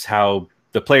that's how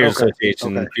the Players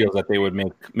Association feels that they would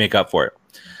make up for it.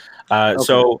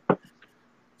 So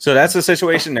that's the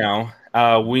situation now.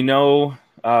 We know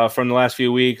from the last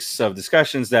few weeks of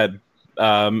discussions that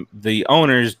the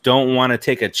owners don't want to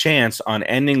take a chance on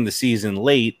ending the season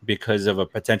late because of a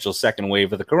potential second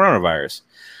wave of the coronavirus.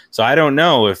 So I don't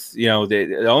know if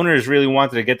the owners really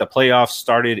wanted to get the playoffs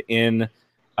started in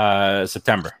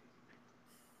September,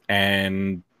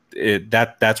 and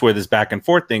that's where this back and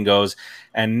forth thing goes.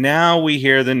 And now we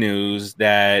hear the news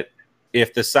that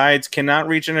if the sides cannot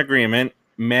reach an agreement,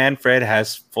 Manfred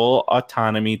has full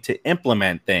autonomy to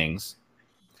implement things.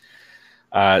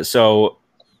 So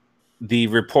the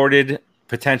reported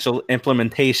potential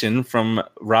implementation from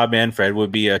Rob Manfred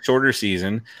would be a shorter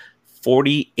season,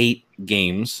 48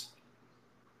 games,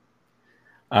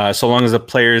 so long as the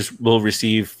players will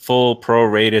receive full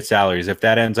prorated salaries. If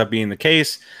that ends up being the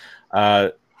case,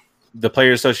 the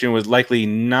Players Association would likely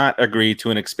not agree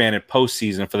to an expanded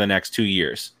postseason for the next 2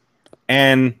 years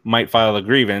and might file a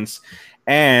grievance.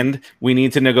 And we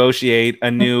need to negotiate a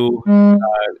new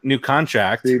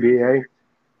contract, CBA.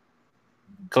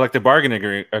 collective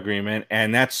bargaining agreement.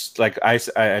 And that's like I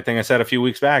think I said a few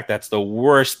weeks back, that's the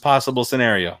worst possible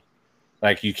scenario.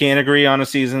 Like, you can't agree on a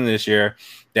season this year,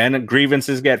 then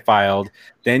grievances get filed,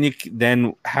 then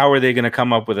how are they going to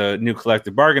come up with a new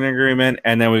collective bargaining agreement?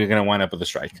 And then we're going to wind up with a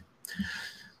strike.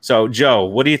 So, Joe,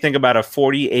 what do you think about a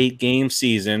 48-game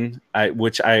season,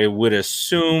 which I would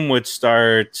assume would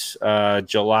start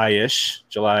July-ish,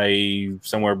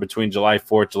 somewhere between July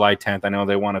 4th, July 10th. I know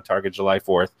they want to target July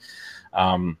 4th.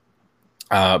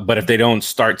 But if they don't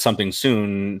start something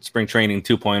soon, spring training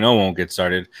 2.0 won't get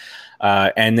started.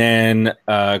 And then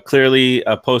clearly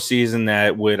a postseason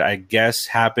that would, I guess,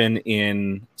 happen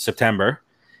in September,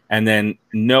 and then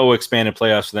no expanded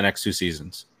playoffs for the next 2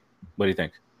 seasons. What do you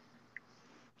think?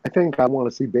 I think I want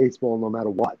to see baseball no matter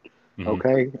what. Mhm.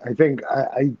 Okay, I think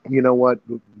I you know what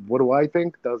do I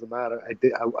think? Doesn't matter.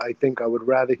 I think I would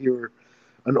rather hear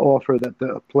an offer that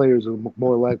the players are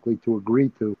more likely to agree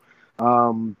to.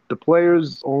 The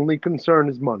players' only concern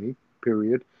is money.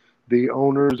 Period. The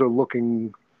owners are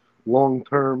looking long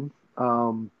term.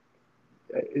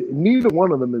 Neither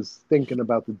one of them is thinking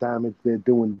about the damage they're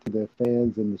doing to their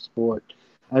fans and the sport.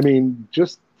 I mean,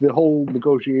 just the whole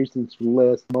negotiations for the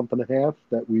last month and a half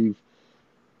that we've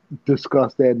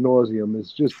discussed ad nauseum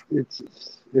is just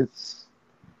it's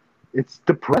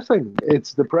depressing.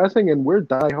 It's depressing, and we're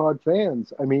diehard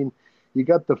fans. I mean, you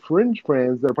got the fringe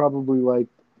fans that are probably like,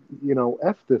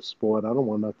 F this sport. I don't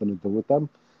want nothing to do with them.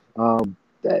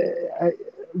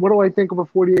 What do I think of a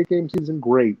 48-game season?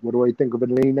 Great. What do I think of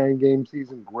an 89-game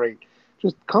season? Great.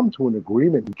 Just come to an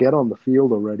agreement and get on the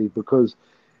field already, because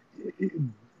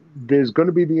there's going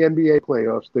to be the NBA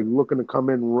playoffs. They're looking to come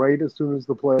in right as soon as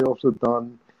the playoffs are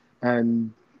done,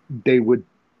 and they would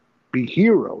be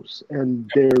heroes, and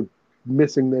they're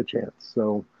missing their chance.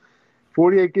 So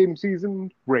 48-game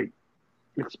season, great.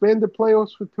 Expanded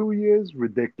playoffs for 2 years,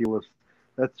 ridiculous.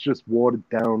 That's just watered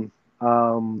down.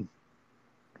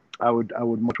 I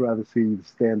would much rather see the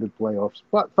standard playoffs,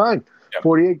 but fine.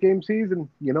 48-game season.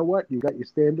 You know what? You got your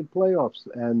standard playoffs,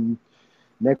 and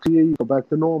next year you go back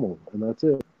to normal, and that's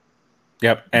it.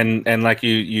 Yep, and like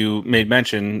you made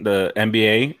mention, the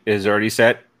NBA is already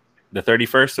set. The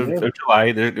 31st of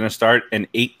July, they're going to start an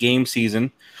 8-game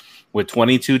season with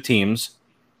 22 teams.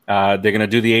 They're going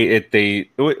to do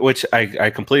which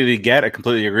I completely get. I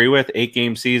completely agree with.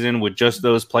 8-game season with just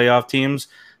those playoff teams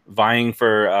vying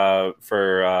for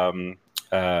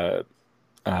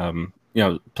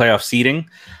playoff seeding,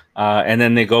 and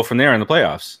then they go from there in the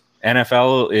playoffs.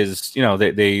 NFL is,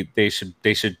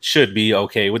 they should be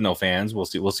okay with no fans. We'll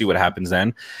see what happens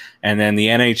then. And then the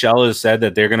NHL has said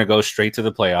that they're going to go straight to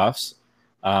the playoffs.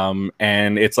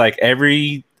 And it's like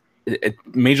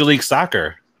Major League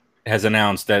Soccer has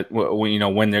announced that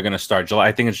when they're going to start.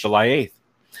 I think it's July 8th.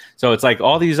 So it's like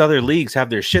all these other leagues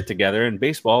have their shit together, and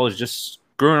baseball is just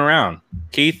screwing around.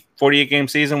 Keith, 48-game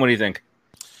season. What do you think?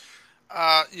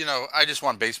 I just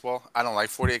want baseball. I don't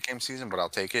like 48-game season, but I'll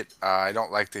take it. I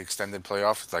don't like the extended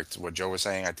playoff. It's like what Joe was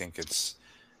saying. I think it's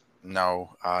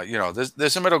no.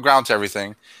 There's a middle ground to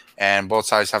everything, and both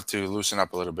sides have to loosen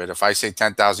up a little bit. If I say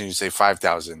 10,000, you say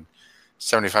 5,000.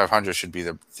 7,500 should be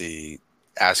the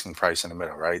asking price in the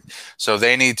middle, right? So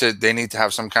they need to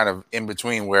have some kind of in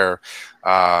between where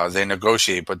they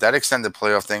negotiate. But that extended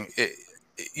playoff thing,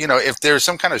 if there's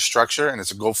some kind of structure and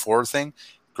it's a go forward thing,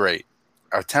 great.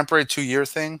 A temporary 2-year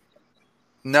thing,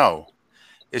 no,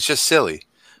 it's just silly.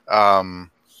 Then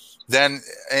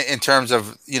in terms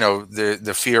of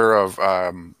the fear of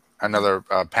another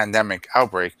pandemic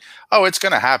outbreak, it's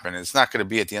going to happen. It's not going to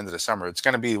be at the end of the summer. It's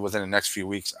going to be within the next few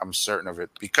weeks. I'm certain of it,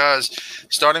 because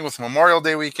starting with Memorial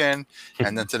Day weekend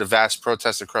and then to the vast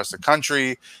protests across the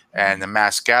country and the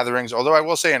mass gatherings. Although I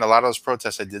will say in a lot of those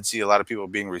protests, I did see a lot of people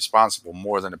being responsible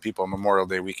more than the people on Memorial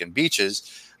Day weekend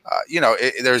beaches.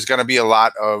 There's going to be a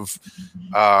lot of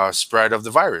spread of the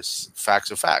virus.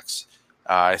 Facts are facts.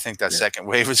 I think that second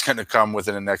wave is going to come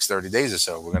within the next 30 days or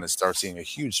so. We're going to start seeing a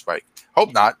huge spike.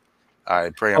 Hope not. I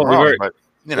pray I'm wrong, but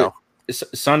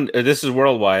this is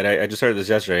worldwide. I just heard this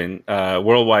yesterday.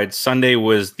 Worldwide, Sunday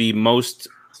was the most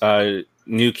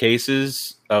new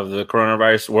cases of the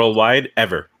coronavirus worldwide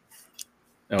ever.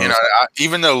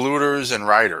 Even the looters and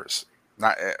rioters,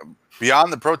 not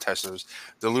beyond the protesters,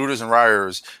 the looters and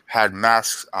rioters had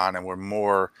masks on and were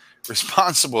more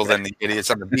responsible than the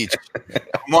idiots on the beach.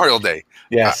 Memorial Day.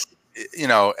 Yes.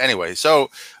 Anyway, so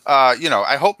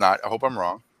I hope not. I hope I'm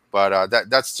wrong, but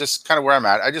that's just kind of where I'm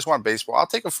at. I just want baseball. I'll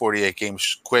take a 48 game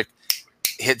quick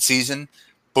hit season.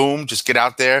 Boom, just get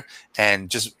out there and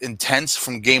just intense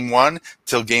from game 1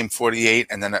 till game 48,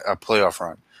 and then a playoff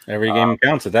run. Every game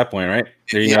counts at that point, right?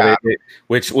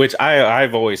 Which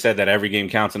I've always said that every game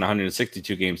counts in a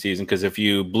 162 game season, because if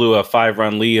you blew a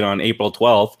 5-run lead on April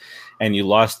 12th and you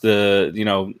lost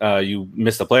you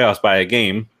missed the playoffs by a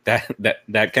game,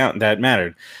 that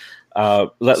mattered.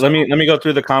 Let me go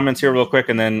through the comments here real quick,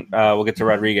 and then we'll get to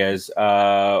Rodriguez.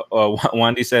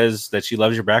 Wandy says that she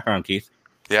loves your background, Keith.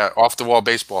 Yeah, off the wall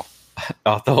baseball.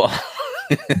 Off the wall.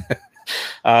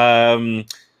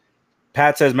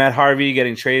 Pat says Matt Harvey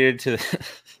getting traded to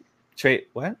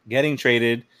Getting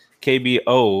traded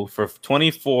KBO for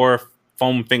 24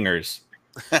 foam fingers.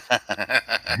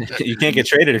 You can't get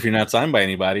traded if you're not signed by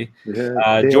anybody.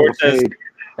 Yeah, George says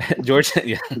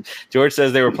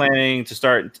they were planning to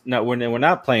start. No, we're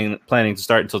not planning to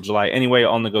start until July anyway.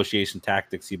 All negotiation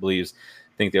tactics, he believes.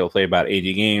 Think they'll play about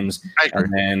 80 games.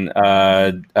 And then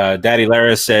Daddy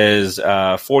Lara says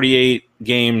 48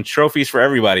 game trophies for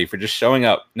everybody for just showing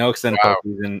up. No extended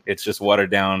postseason. It's just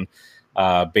watered down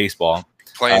baseball.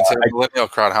 Playing to the millennial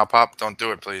crowd, huh, Pop? Don't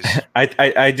do it, please.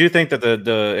 I do think that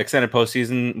the extended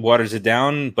postseason waters it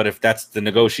down, but if that's the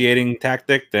negotiating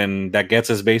tactic, then that gets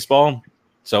us baseball.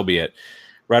 So be it.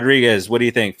 Rodriguez, what do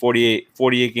you think?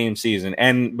 48 game season.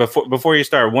 And before you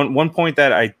start, one point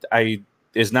that I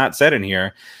is not said in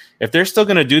here. If they're still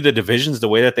going to do the divisions the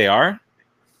way that they are,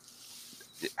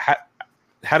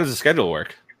 how does the schedule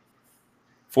work?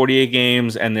 48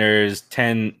 games and there's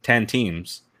 10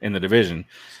 teams in the division.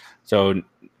 So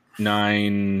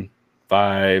 5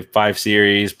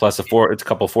 series plus it's a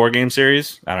couple 4-game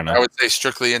series. I don't know. I would say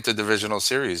strictly interdivisional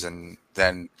series, and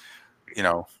then you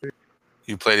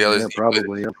play the others.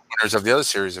 Probably winners of the other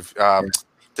series of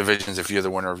divisions if you're the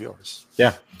winner of yours.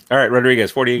 Yeah. All right, Rodriguez,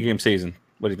 48 game season.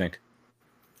 What do you think?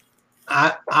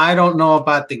 I don't know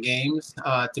about the games.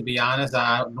 To be honest,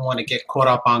 I don't want to get caught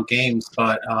up on games,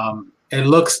 but it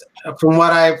looks from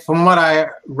what I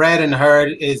read and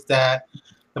heard is that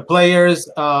the players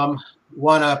want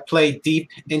to play deep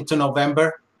into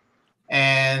November,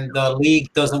 and the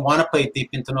league doesn't want to play deep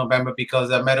into November because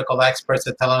the medical experts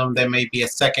are telling them there may be a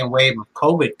second wave of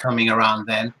COVID coming around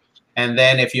then. And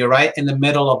then if you're right in the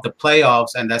middle of the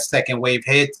playoffs and that second wave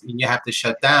hits and you have to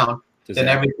shut down, then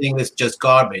everything is just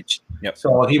garbage. Yep.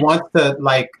 So he wants to,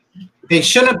 they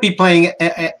shouldn't be playing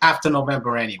after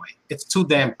November anyway. It's too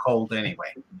damn cold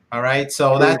anyway. All right.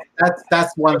 So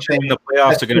that's one thing. The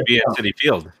playoffs are going to be at Citi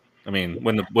Field. I mean,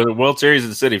 when the World Series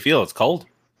is at Citi Field, it's cold.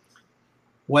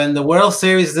 When the World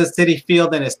Series is at Citi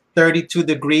Field and it's 32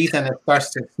 degrees and it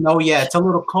starts to snow, yeah, it's a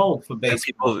little cold for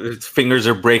baseball. People's fingers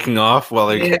are breaking off while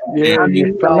they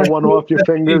you fell one off your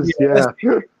fingers. Yeah.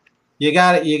 You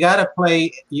gotta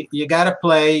play. You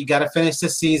gotta finish the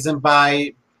season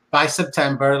by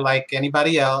September, like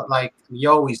anybody else, like you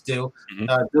always do. Mm-hmm.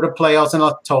 Do the playoffs in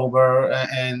October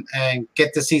and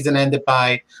get the season ended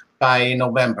by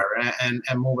November and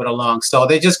move it along. So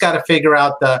they just got to figure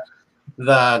out the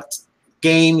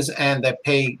games and the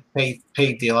pay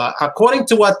deal. According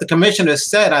to what the commissioner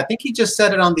said, I think he just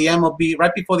said it on the MLB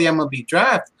right before the MLB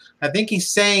draft. I think he's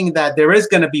saying that there is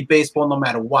going to be baseball no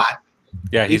matter what.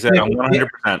 Yeah, he said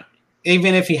 100%.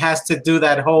 Even if he has to do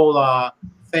that whole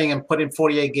thing and put in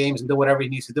 48 games and do whatever he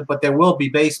needs to do, but there will be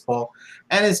baseball.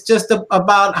 And it's just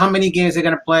about how many games they're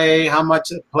going to play, how much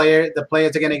the players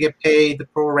are going to get paid, the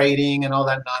pro rating and all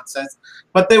that nonsense.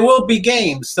 But there will be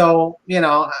games. So,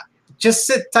 just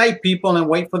sit tight, people, and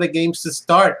wait for the games to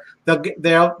start.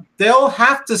 They'll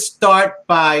have to start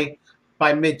by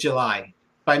mid-July.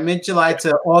 By mid-July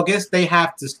to August, they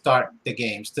have to start the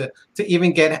games to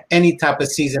even get any type of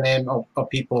season in or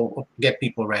get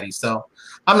people ready. So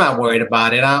I'm not worried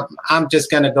about it. I'm just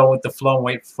gonna go with the flow and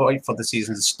wait for the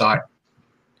season to start.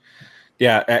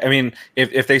 Yeah, I mean,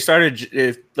 if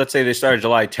let's say they started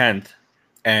July 10th,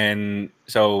 and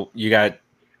so you got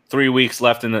 3 weeks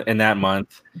left in that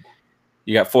month.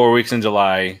 You got 4 weeks in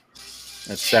July.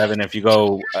 That's 7. If you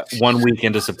go 1 week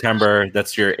into September,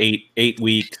 that's your 8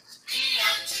 weeks.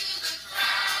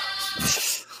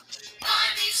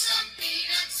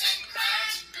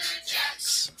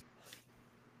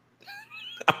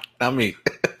 Not me.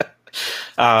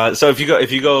 So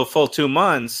if you go full 2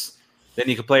 months, then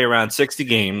you can play around 60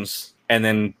 games and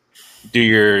then do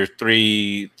your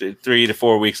 3 to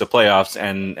 4 weeks of playoffs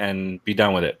and be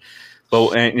done with it.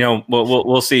 But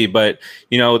we'll see. But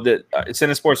the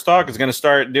Center Sports Talk is going to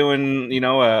start doing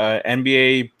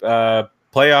NBA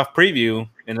playoff preview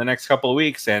in the next couple of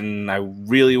weeks, and I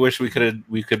really wish we could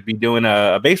be doing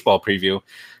a baseball preview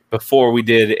before we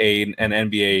did an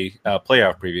NBA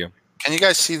playoff preview. Can you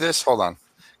guys see this? Hold on.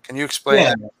 Can you explain?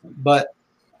 Yeah, but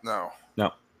No.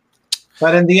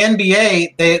 But in the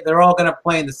NBA, they're all going to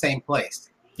play in the same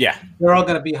place. Yeah. They're all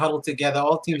going to be huddled together.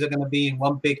 All teams are going to be in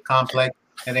one big complex,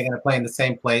 and they're going to play in the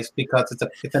same place because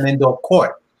it's an indoor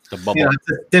court. The bubble. You know,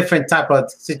 it's a different type of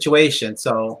situation.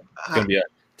 So it's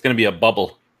gonna be a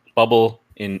bubble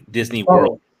in Disney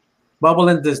World. Bubble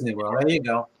in Disney World. There you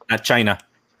go. Not China,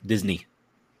 Disney.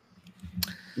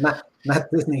 Not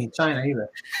Disney in China either.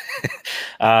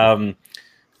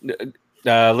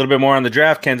 A little bit more on the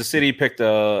draft. Kansas City picked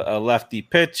a lefty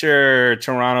pitcher.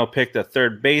 Toronto picked a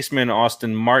third baseman,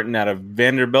 Austin Martin out of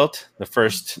Vanderbilt, the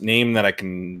first name that I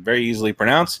can very easily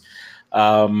pronounce.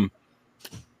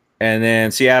 And then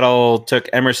Seattle took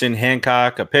Emerson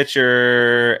Hancock, a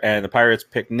pitcher, and the Pirates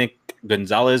picked Nick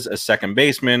Gonzalez, a second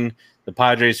baseman. The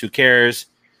Padres, who cares?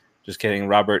 Just kidding.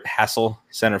 Robert Hassel,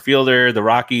 center fielder. The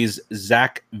Rockies,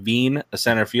 Zach Veen, a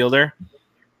center fielder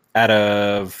out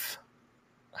of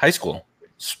high school.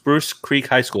 Spruce Creek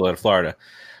High School out of Florida.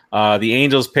 The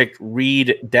Angels picked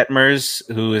Reed Detmers,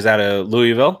 who is out of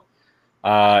Louisville.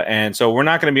 And so we're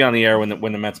not going to be on the air when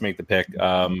the Mets make the pick,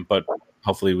 but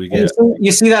hopefully we get it.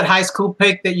 You see that high school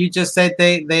pick that you just said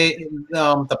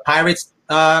the Pirates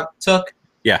took?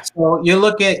 Yeah. So you're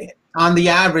looking on the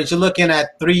average, you're looking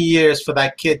at 3 years for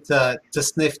that kid to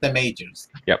sniff the majors.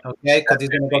 Yep. Okay, because he's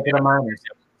going to go to the minors.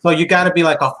 So you got to be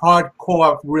like a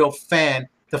hardcore real fan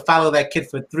to follow that kid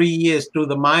for 3 years through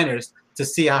the minors to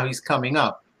see how he's coming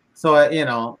up. So,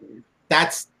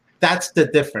 that's the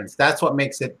difference. That's what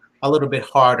makes it a little bit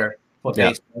harder for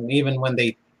baseball. And even when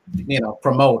they,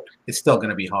 promote, it's still going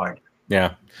to be hard.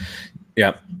 Yeah.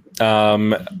 Yeah.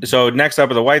 So next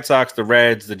up are the White Sox, the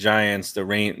Reds, the Giants,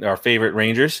 our favorite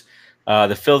Rangers,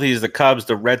 the Phillies, the Cubs,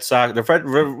 the Red Sox.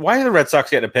 Why are the Red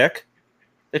Sox getting a pick?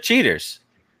 They're cheaters.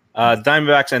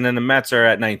 Diamondbacks, and then the Mets are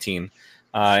at 19.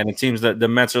 And it seems that the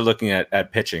Mets are looking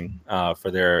at pitching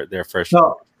for their first.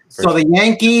 So the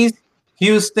Yankees,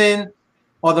 Houston,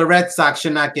 or the Red Sox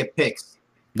should not get picks.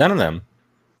 None of them.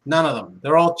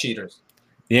 They're all cheaters.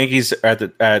 The Yankees are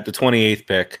at the 28th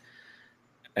pick,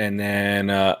 and then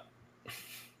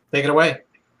take it away.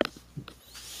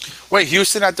 Wait,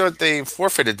 Houston! I thought they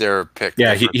forfeited their pick.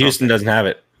 Yeah, Houston doesn't have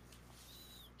it.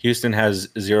 Houston has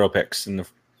 0 picks in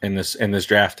this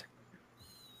draft.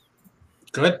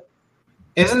 Good.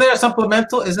 Isn't there a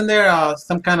supplemental? Isn't there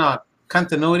some kind of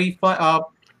continuity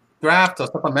draft or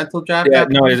supplemental draft? Yeah,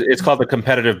 no, it's called the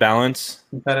competitive balance.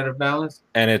 Competitive balance.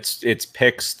 And it's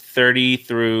picks 30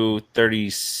 through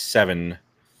 37.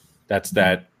 That's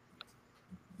that.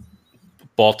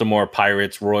 Baltimore,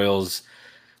 Pirates, Royals,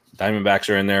 Diamondbacks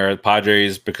are in there. The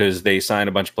Padres, because they signed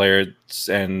a bunch of players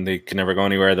and they can never go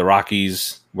anywhere. The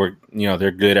Rockies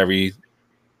they're good every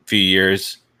few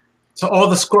years. So all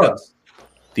the scrubs.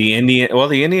 The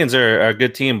Indians are a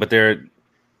good team, but they're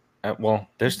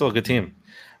still a good team.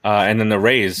 And then the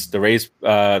Rays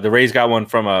got one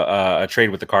from a trade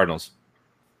with the Cardinals.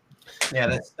 Yeah,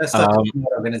 that's such a good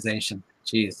organization.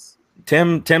 Jeez.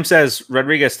 Tim says,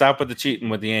 Rodriguez, stop with the cheating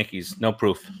with the Yankees. No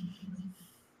proof.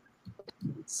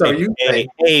 So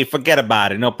hey, forget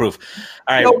about it. No proof.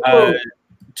 All right. No proof.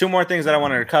 2 more things that I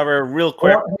wanted to cover real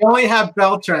quick. We only have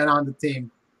Beltran on the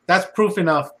team. That's proof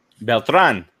enough.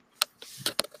 Beltran.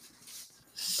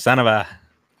 Son of a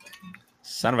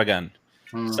gun.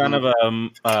 Mm-hmm. Son of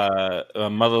a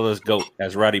motherless goat,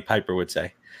 as Roddy Piper would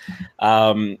say.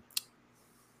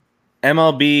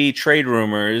 MLB Trade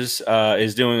Rumors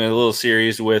is doing a little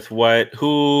series with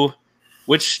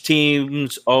which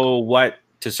teams owe what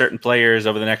to certain players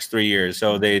over the next 3 years.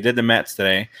 So they did the Mets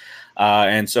today.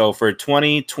 And so for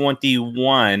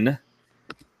 2021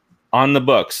 on the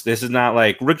books, this is not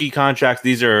like rookie contracts.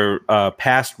 These are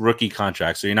past rookie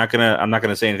contracts. So I'm not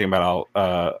gonna say anything about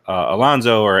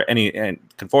Alonso or any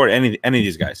of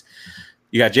these guys.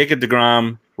 You got Jacob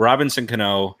deGrom, Robinson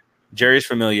Cano, Jarius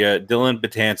Familia, Dylan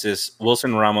Betances,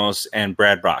 Wilson Ramos, and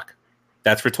Brad Brock.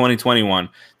 That's for 2021.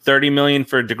 $30 million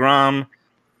for deGrom,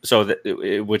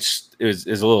 which is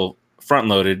a little front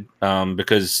loaded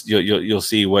because you'll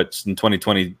see what's in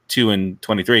 2022 and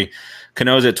 23.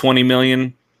 Cano's at $20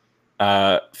 million.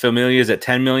 Familia's at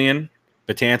 $10 million.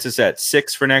 Betances at $6 million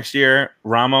for next year.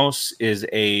 Ramos is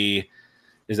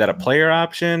that a player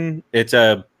option? It's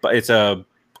a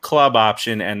club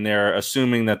option, and they're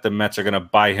assuming that the Mets are going to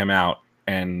buy him out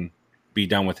and be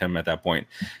done with him at that point.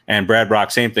 And Brad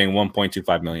Brock, same thing,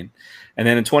 $1.25 million. And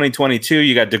then in 2022,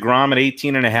 you got deGrom at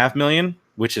 $18.5 million,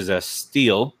 which is a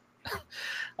steal.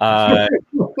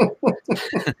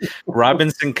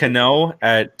 Robinson Cano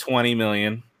at $20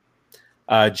 million.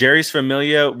 Jerry's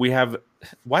Familia, we have.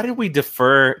 Why did we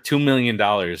defer $2 million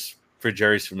for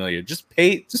Jerry's Familia? Just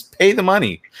pay the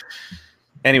money.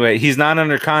 Anyway, he's not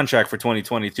under contract for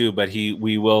 2022, but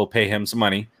we will pay him some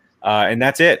money, and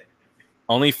that's it.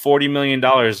 Only $40 million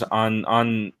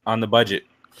on the budget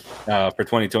for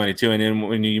 2022, and then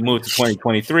when you move to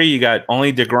 2023, you got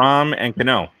only DeGrom and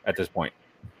Cano at this point.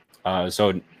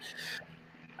 So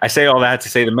I say all that to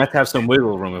say the Mets have some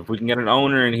wiggle room. If we can get an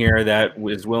owner in here that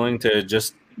is willing to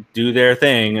just do their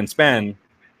thing and spend,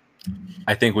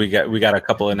 I think we got a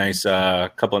couple of nice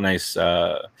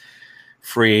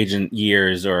free agent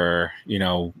years, or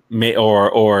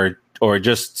or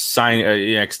just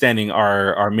extending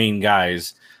our main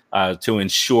guys to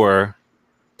ensure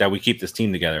that we keep this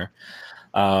team together.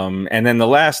 And then the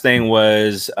last thing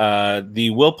was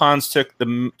the Wilpons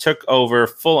took over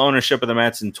full ownership of the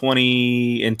Mets in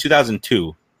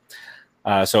 2002.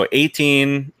 So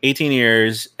 18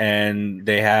 years, and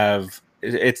they have.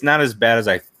 It's not as bad as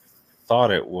I thought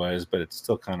it was, but it's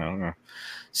still kind of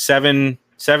 7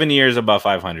 years above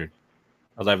 500,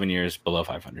 11 years below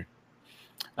 500.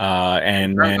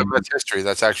 And then Mets history,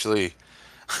 that's actually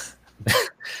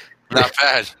not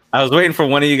bad. I was waiting for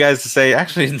one of you guys to say,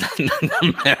 actually,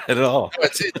 not bad at all. No,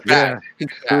 it's bad. Yeah,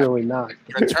 it's really not.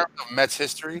 In terms of Mets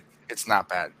history, it's not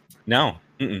bad. No.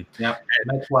 Yep.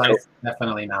 Mets-wise,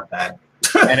 definitely not bad.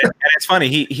 And it's funny.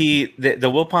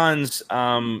 The Wilpons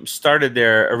started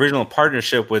their original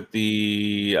partnership with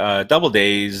the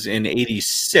Doubledays in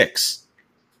 '86.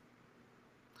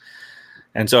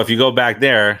 And so if you go back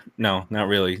there, no, not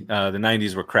really. The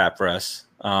 90s were crap for us.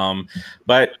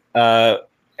 But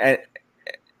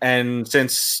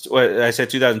since what I said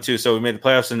 2002, so we made the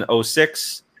playoffs in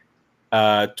 06,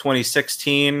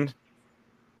 2016,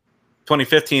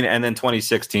 2015, and then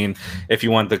 2016, if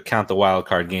you want to count the wild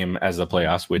card game as the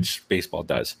playoffs, which baseball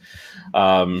does.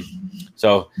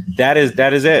 So that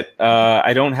is it.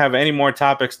 I don't have any more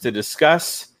topics to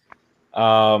discuss.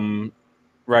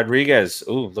 Rodriguez.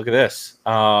 Ooh, look at this.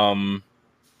 Oh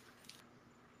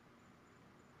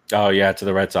yeah, to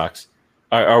the Red Sox.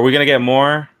 Are we gonna get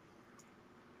more?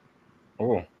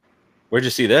 Oh, where'd you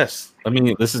see this? I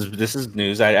mean, this is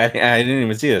news. I didn't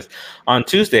even see this. On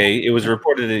Tuesday, it was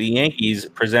reported that the Yankees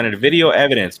presented video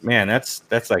evidence. Man, that's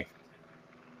like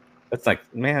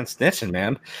man, snitching,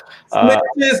 man.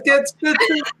 Snitches get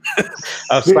snitching.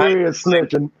 Serious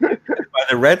snitching. By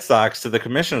the Red Sox to the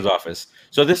commissioner's office.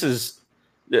 So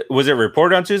was it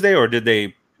reported on Tuesday, or did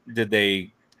they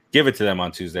give it to them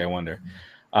on Tuesday? I wonder.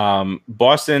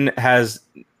 Boston has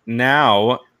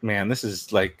now, man, this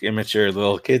is like immature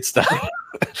little kid stuff.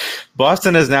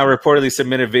 Boston has now reportedly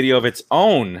submitted video of its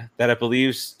own that it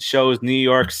believes shows New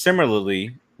York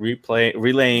similarly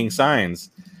relaying signs.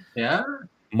 Yeah.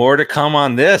 More to come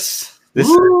on this. This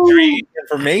is great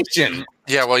information.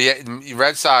 Yeah, well, yeah,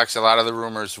 Red Sox, a lot of the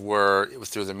rumors were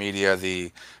through the media,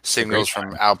 the signals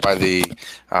from out by the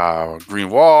Green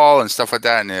Wall and stuff like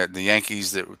that, and the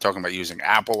Yankees that were talking about using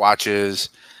Apple Watches.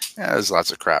 Yeah, there's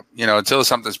lots of crap, until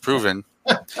something's proven.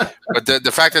 But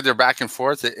the fact that they're back and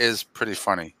forth is pretty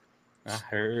funny. I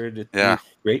heard it. Yeah.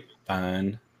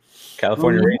 Grapevine.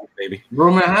 California Rangers, baby.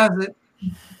 Rumor has it.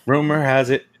 Rumor has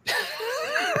it.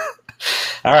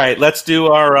 All right, let's do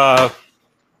our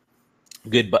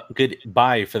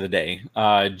goodbye for the day.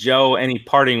 Joe, any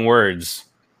parting words?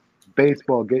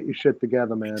 Baseball, get your shit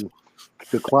together, man.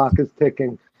 The clock is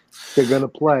ticking. They're going to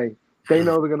play. They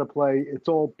know they're going to play. It's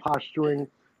all posturing.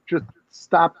 Just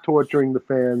stop torturing the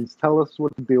fans. Tell us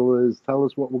what the deal is. Tell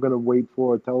us what we're going to wait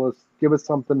for. Give us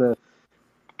something to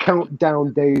count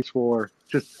down days for.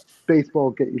 Just baseball,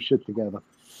 get your shit together.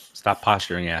 Stop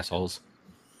posturing, assholes.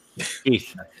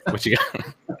 Keith, what you got?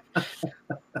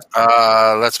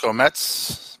 Let's go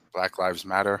Mets. Black Lives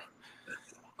Matter.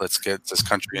 Let's get this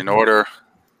country in order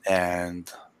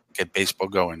and get baseball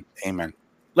going. Amen.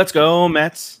 Let's go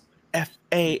Mets.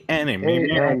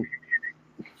 FAN.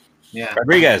 Yeah.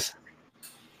 Rodriguez.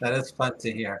 That is fun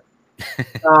to hear.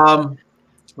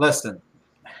 Listen,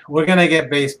 we're going to get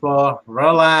baseball.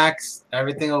 Relax.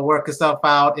 Everything will work itself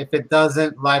out. If it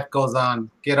doesn't, life goes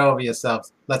on. Get over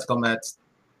yourselves. Let's go Mets.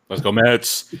 Let's go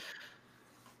Mets.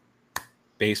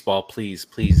 Baseball, please,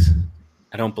 please.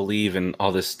 I don't believe in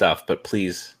all this stuff, but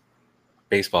please,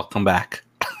 baseball, come back.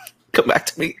 Come back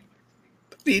to me.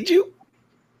 I need you.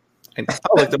 And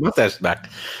like the mustache back.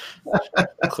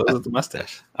 Close the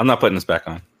mustache. I'm not putting this back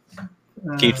on.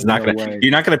 Keith's not gonna.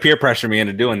 You're not gonna peer pressure me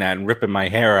into doing that and ripping my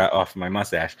hair off of my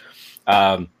mustache.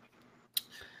 But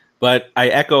I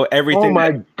echo everything. Oh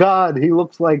my God, he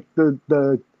looks like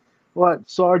the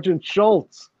Sergeant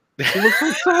Schultz. He looks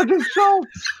like Sergeant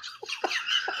Schultz.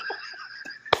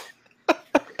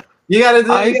 You gotta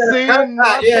do. I You gotta see cut that.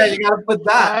 nothing. Yeah, you gotta put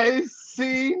that. I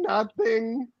see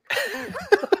nothing.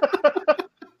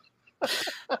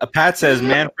 Pat says,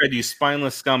 Manfred, you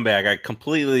spineless scumbag. I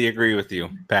completely agree with you,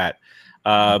 Pat.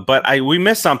 But we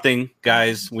missed something,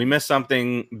 guys. We missed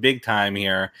something big time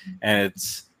here, and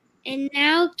it's. And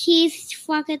now Keith's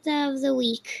Fuckata of the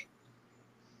week.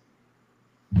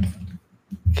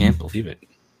 Can't believe it.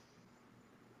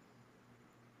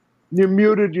 You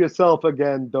muted yourself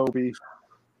again, Dobie.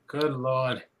 Good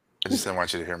Lord. I just didn't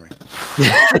want you to hear me.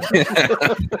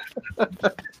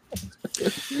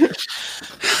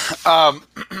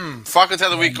 Fuckers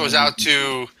of the week goes out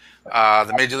to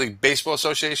the Major League Baseball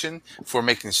Association for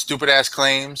making stupid ass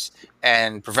claims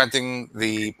and preventing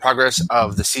the progress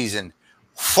of the season.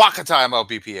 Fuckata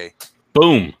MLBPA.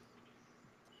 Boom.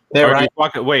 They're right.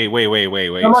 Wait.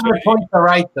 Some of the points are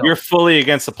right, though. You're fully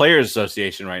against the Players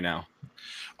Association right now.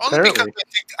 Only because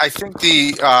I think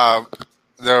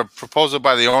the proposal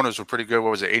by the owners were pretty good.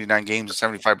 What was it, 89 games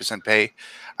and 75% pay?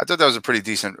 I thought that was a pretty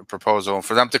decent proposal. And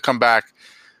for them to come back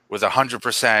with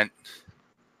 100%,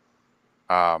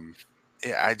 I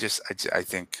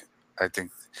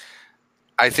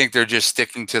think they're just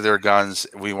sticking to their guns.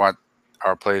 We want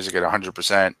our players to get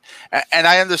 100%, and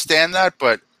I understand that,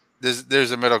 but there's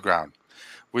a middle ground.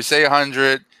 We say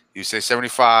 100, you say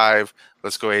 75.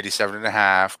 Let's go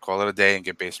 87.5. Call it a day and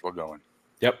get baseball going.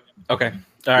 Yep. Okay.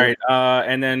 All right.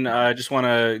 And then I just want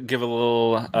to give a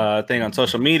little thing on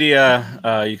social media.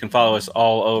 You can follow us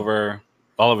all over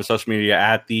social media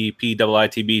at the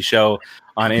PIITB Show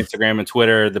on Instagram and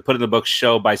Twitter. The Put in the Book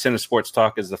Show by Cine Sports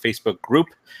Talk is the Facebook group,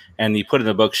 and the Put in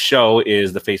the Book Show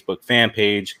is the Facebook fan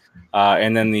page.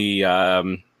 And then the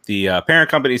parent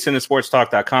company,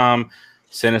 cinesportstalk.com.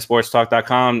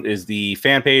 Cinesportstalk.com is the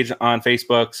fan page on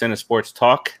Facebook. Cinesports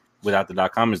Talk without the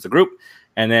 .com is the group.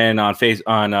 And then on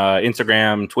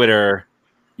Instagram, Twitter,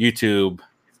 YouTube,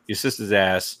 your sister's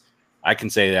ass. I can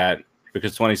say that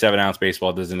because 27-ounce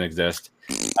baseball doesn't exist.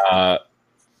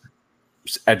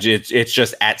 It's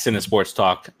just at Cinesports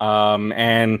Talk.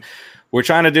 And we're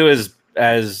trying to do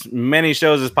as many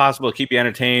shows as possible to keep you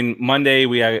entertained. Monday,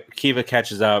 Kiva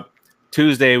catches up.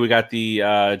 Tuesday, we got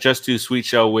the Just Too Sweet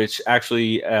show, which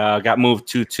actually got moved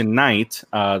to tonight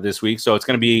this week. So it's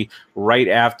going to be right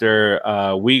after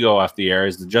we go off the air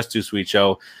is the Just Too Sweet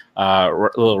show, a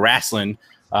little wrestling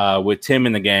with Tim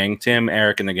and the gang, Tim,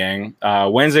 Eric, and the gang.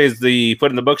 Wednesday is the Put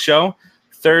in the Book show.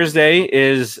 Thursday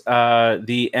is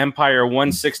the Empire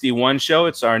 161 show.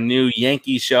 It's our new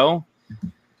Yankee show.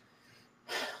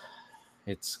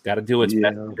 It's got to do its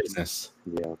best business.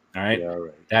 Yeah. All right. Yeah, all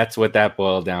right. That's what that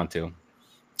boiled down to.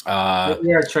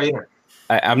 You're a trader.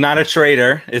 I'm not a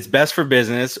trader. It's best for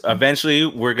business. Eventually,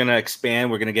 we're gonna expand.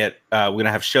 We're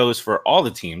gonna have shows for all the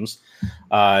teams.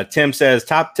 Tim says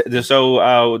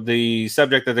the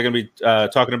subject that they're gonna be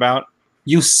talking about.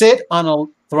 You sit on a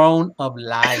throne of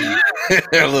lies.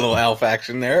 A little elf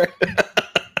action there.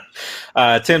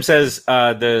 Tim says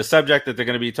the subject that they're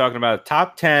gonna be talking about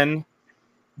top 10,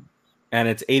 and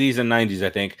it's 80s and 90s, I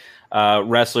think.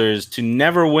 Wrestlers to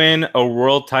never win a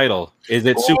world title. Is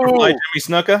it Superfly Jimmy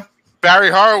Snuka? Barry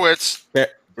Horowitz.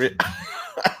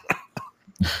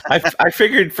 I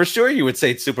figured for sure you would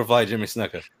say Superfly Jimmy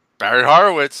Snuka. Barry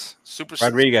Horowitz.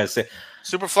 Rodriguez.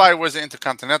 Superfly was the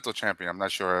Intercontinental Champion. I'm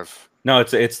not sure if. No,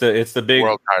 it's the big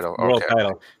world title. World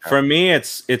title. Okay. For me,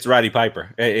 it's Roddy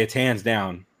Piper. It's hands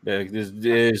down.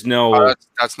 There's no.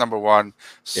 That's number one.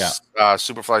 Yeah.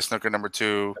 Superfly Snuka number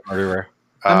two. Everywhere.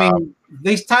 I mean,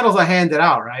 these titles are handed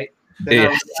out, right?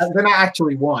 They're not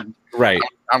actually won. Right.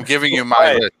 I'm giving you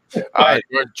my list.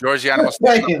 George Animal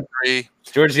number 3.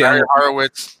 Barry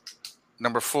Horowitz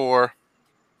number 4.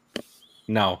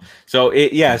 No. So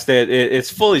it's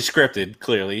fully scripted.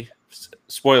 Clearly,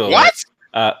 spoiler. What?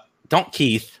 Don't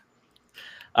Keith.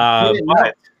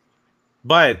 But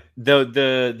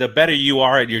the better you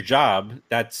are at your job,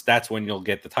 that's when you'll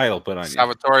get the title put on you.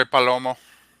 Salvatore Palomo.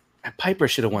 Piper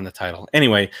should have won the title.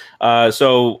 Anyway,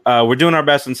 so we're doing our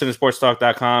best on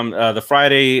cinesportstalk.com. The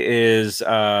Friday is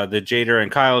the Jader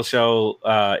and Kyle show.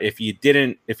 If you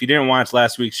didn't watch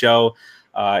last week's show,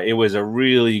 it was a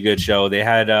really good show. They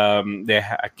had I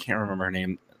can't remember her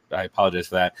name. I apologize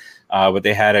for that. But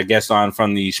they had a guest on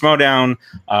from the Schmodown.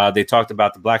 They talked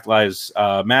about the Black Lives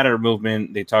Matter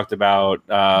movement. They talked about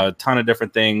a ton of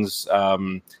different things.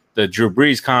 The Drew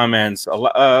Brees comments,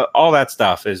 all that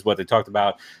stuff is what they talked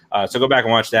about. So go back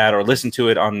and watch that, or listen to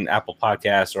it on Apple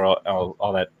Podcasts, or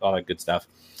all that good stuff.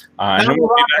 And we'll be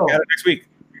back at it next week.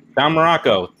 Don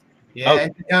Morocco,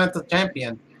 Intercontinental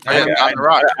champion.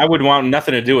 I would want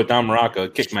nothing to do with Don Morocco.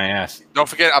 Kick my ass. Don't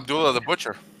forget Abdullah the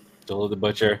Butcher. Abdullah the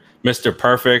Butcher, Mr.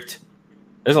 Perfect.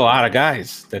 There's a lot of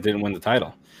guys that didn't win the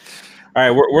title. All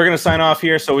right, we're going to sign off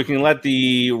here so we can let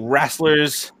the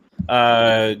wrestlers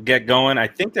get going. I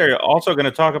think they're also going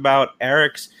to talk about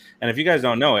Eric's. And if you guys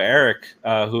don't know, Eric,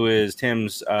 who is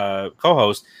Tim's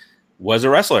co-host, was a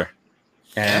wrestler.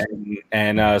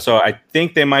 And so I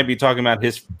think they might be talking about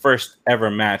his first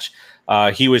ever match.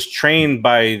 He was trained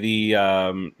by the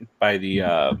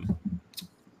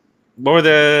what were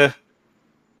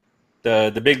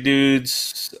the big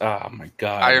dudes? Oh my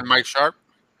god! Iron Mike Sharp.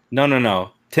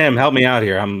 No. Tim, help me out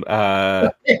here. I'm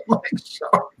Mike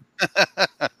Sharp.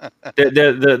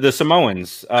 the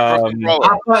Samoans.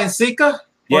 Alpha and Sika.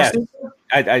 Yeah,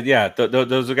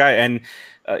 those are guys. And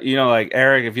like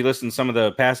Eric, if you listen to some of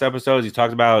the past episodes, he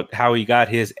talked about how he got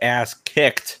his ass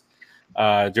kicked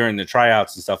during the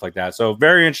tryouts and stuff like that. So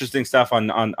very interesting stuff on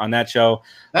that show.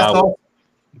 That's all.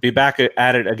 Be back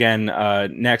at it again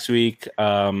next week.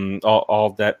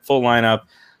 All that full lineup,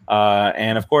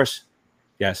 and of course,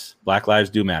 yes, Black Lives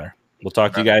do matter. We'll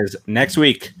talk to you guys next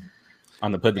week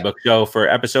on the Put the Book Show for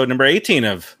episode number 18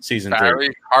 of season 3.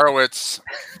 Barry Horowitz.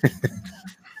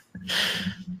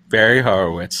 Barry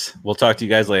Horowitz. We'll talk to you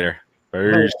guys later.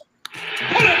 Peace.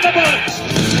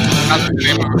 That's the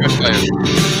name of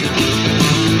the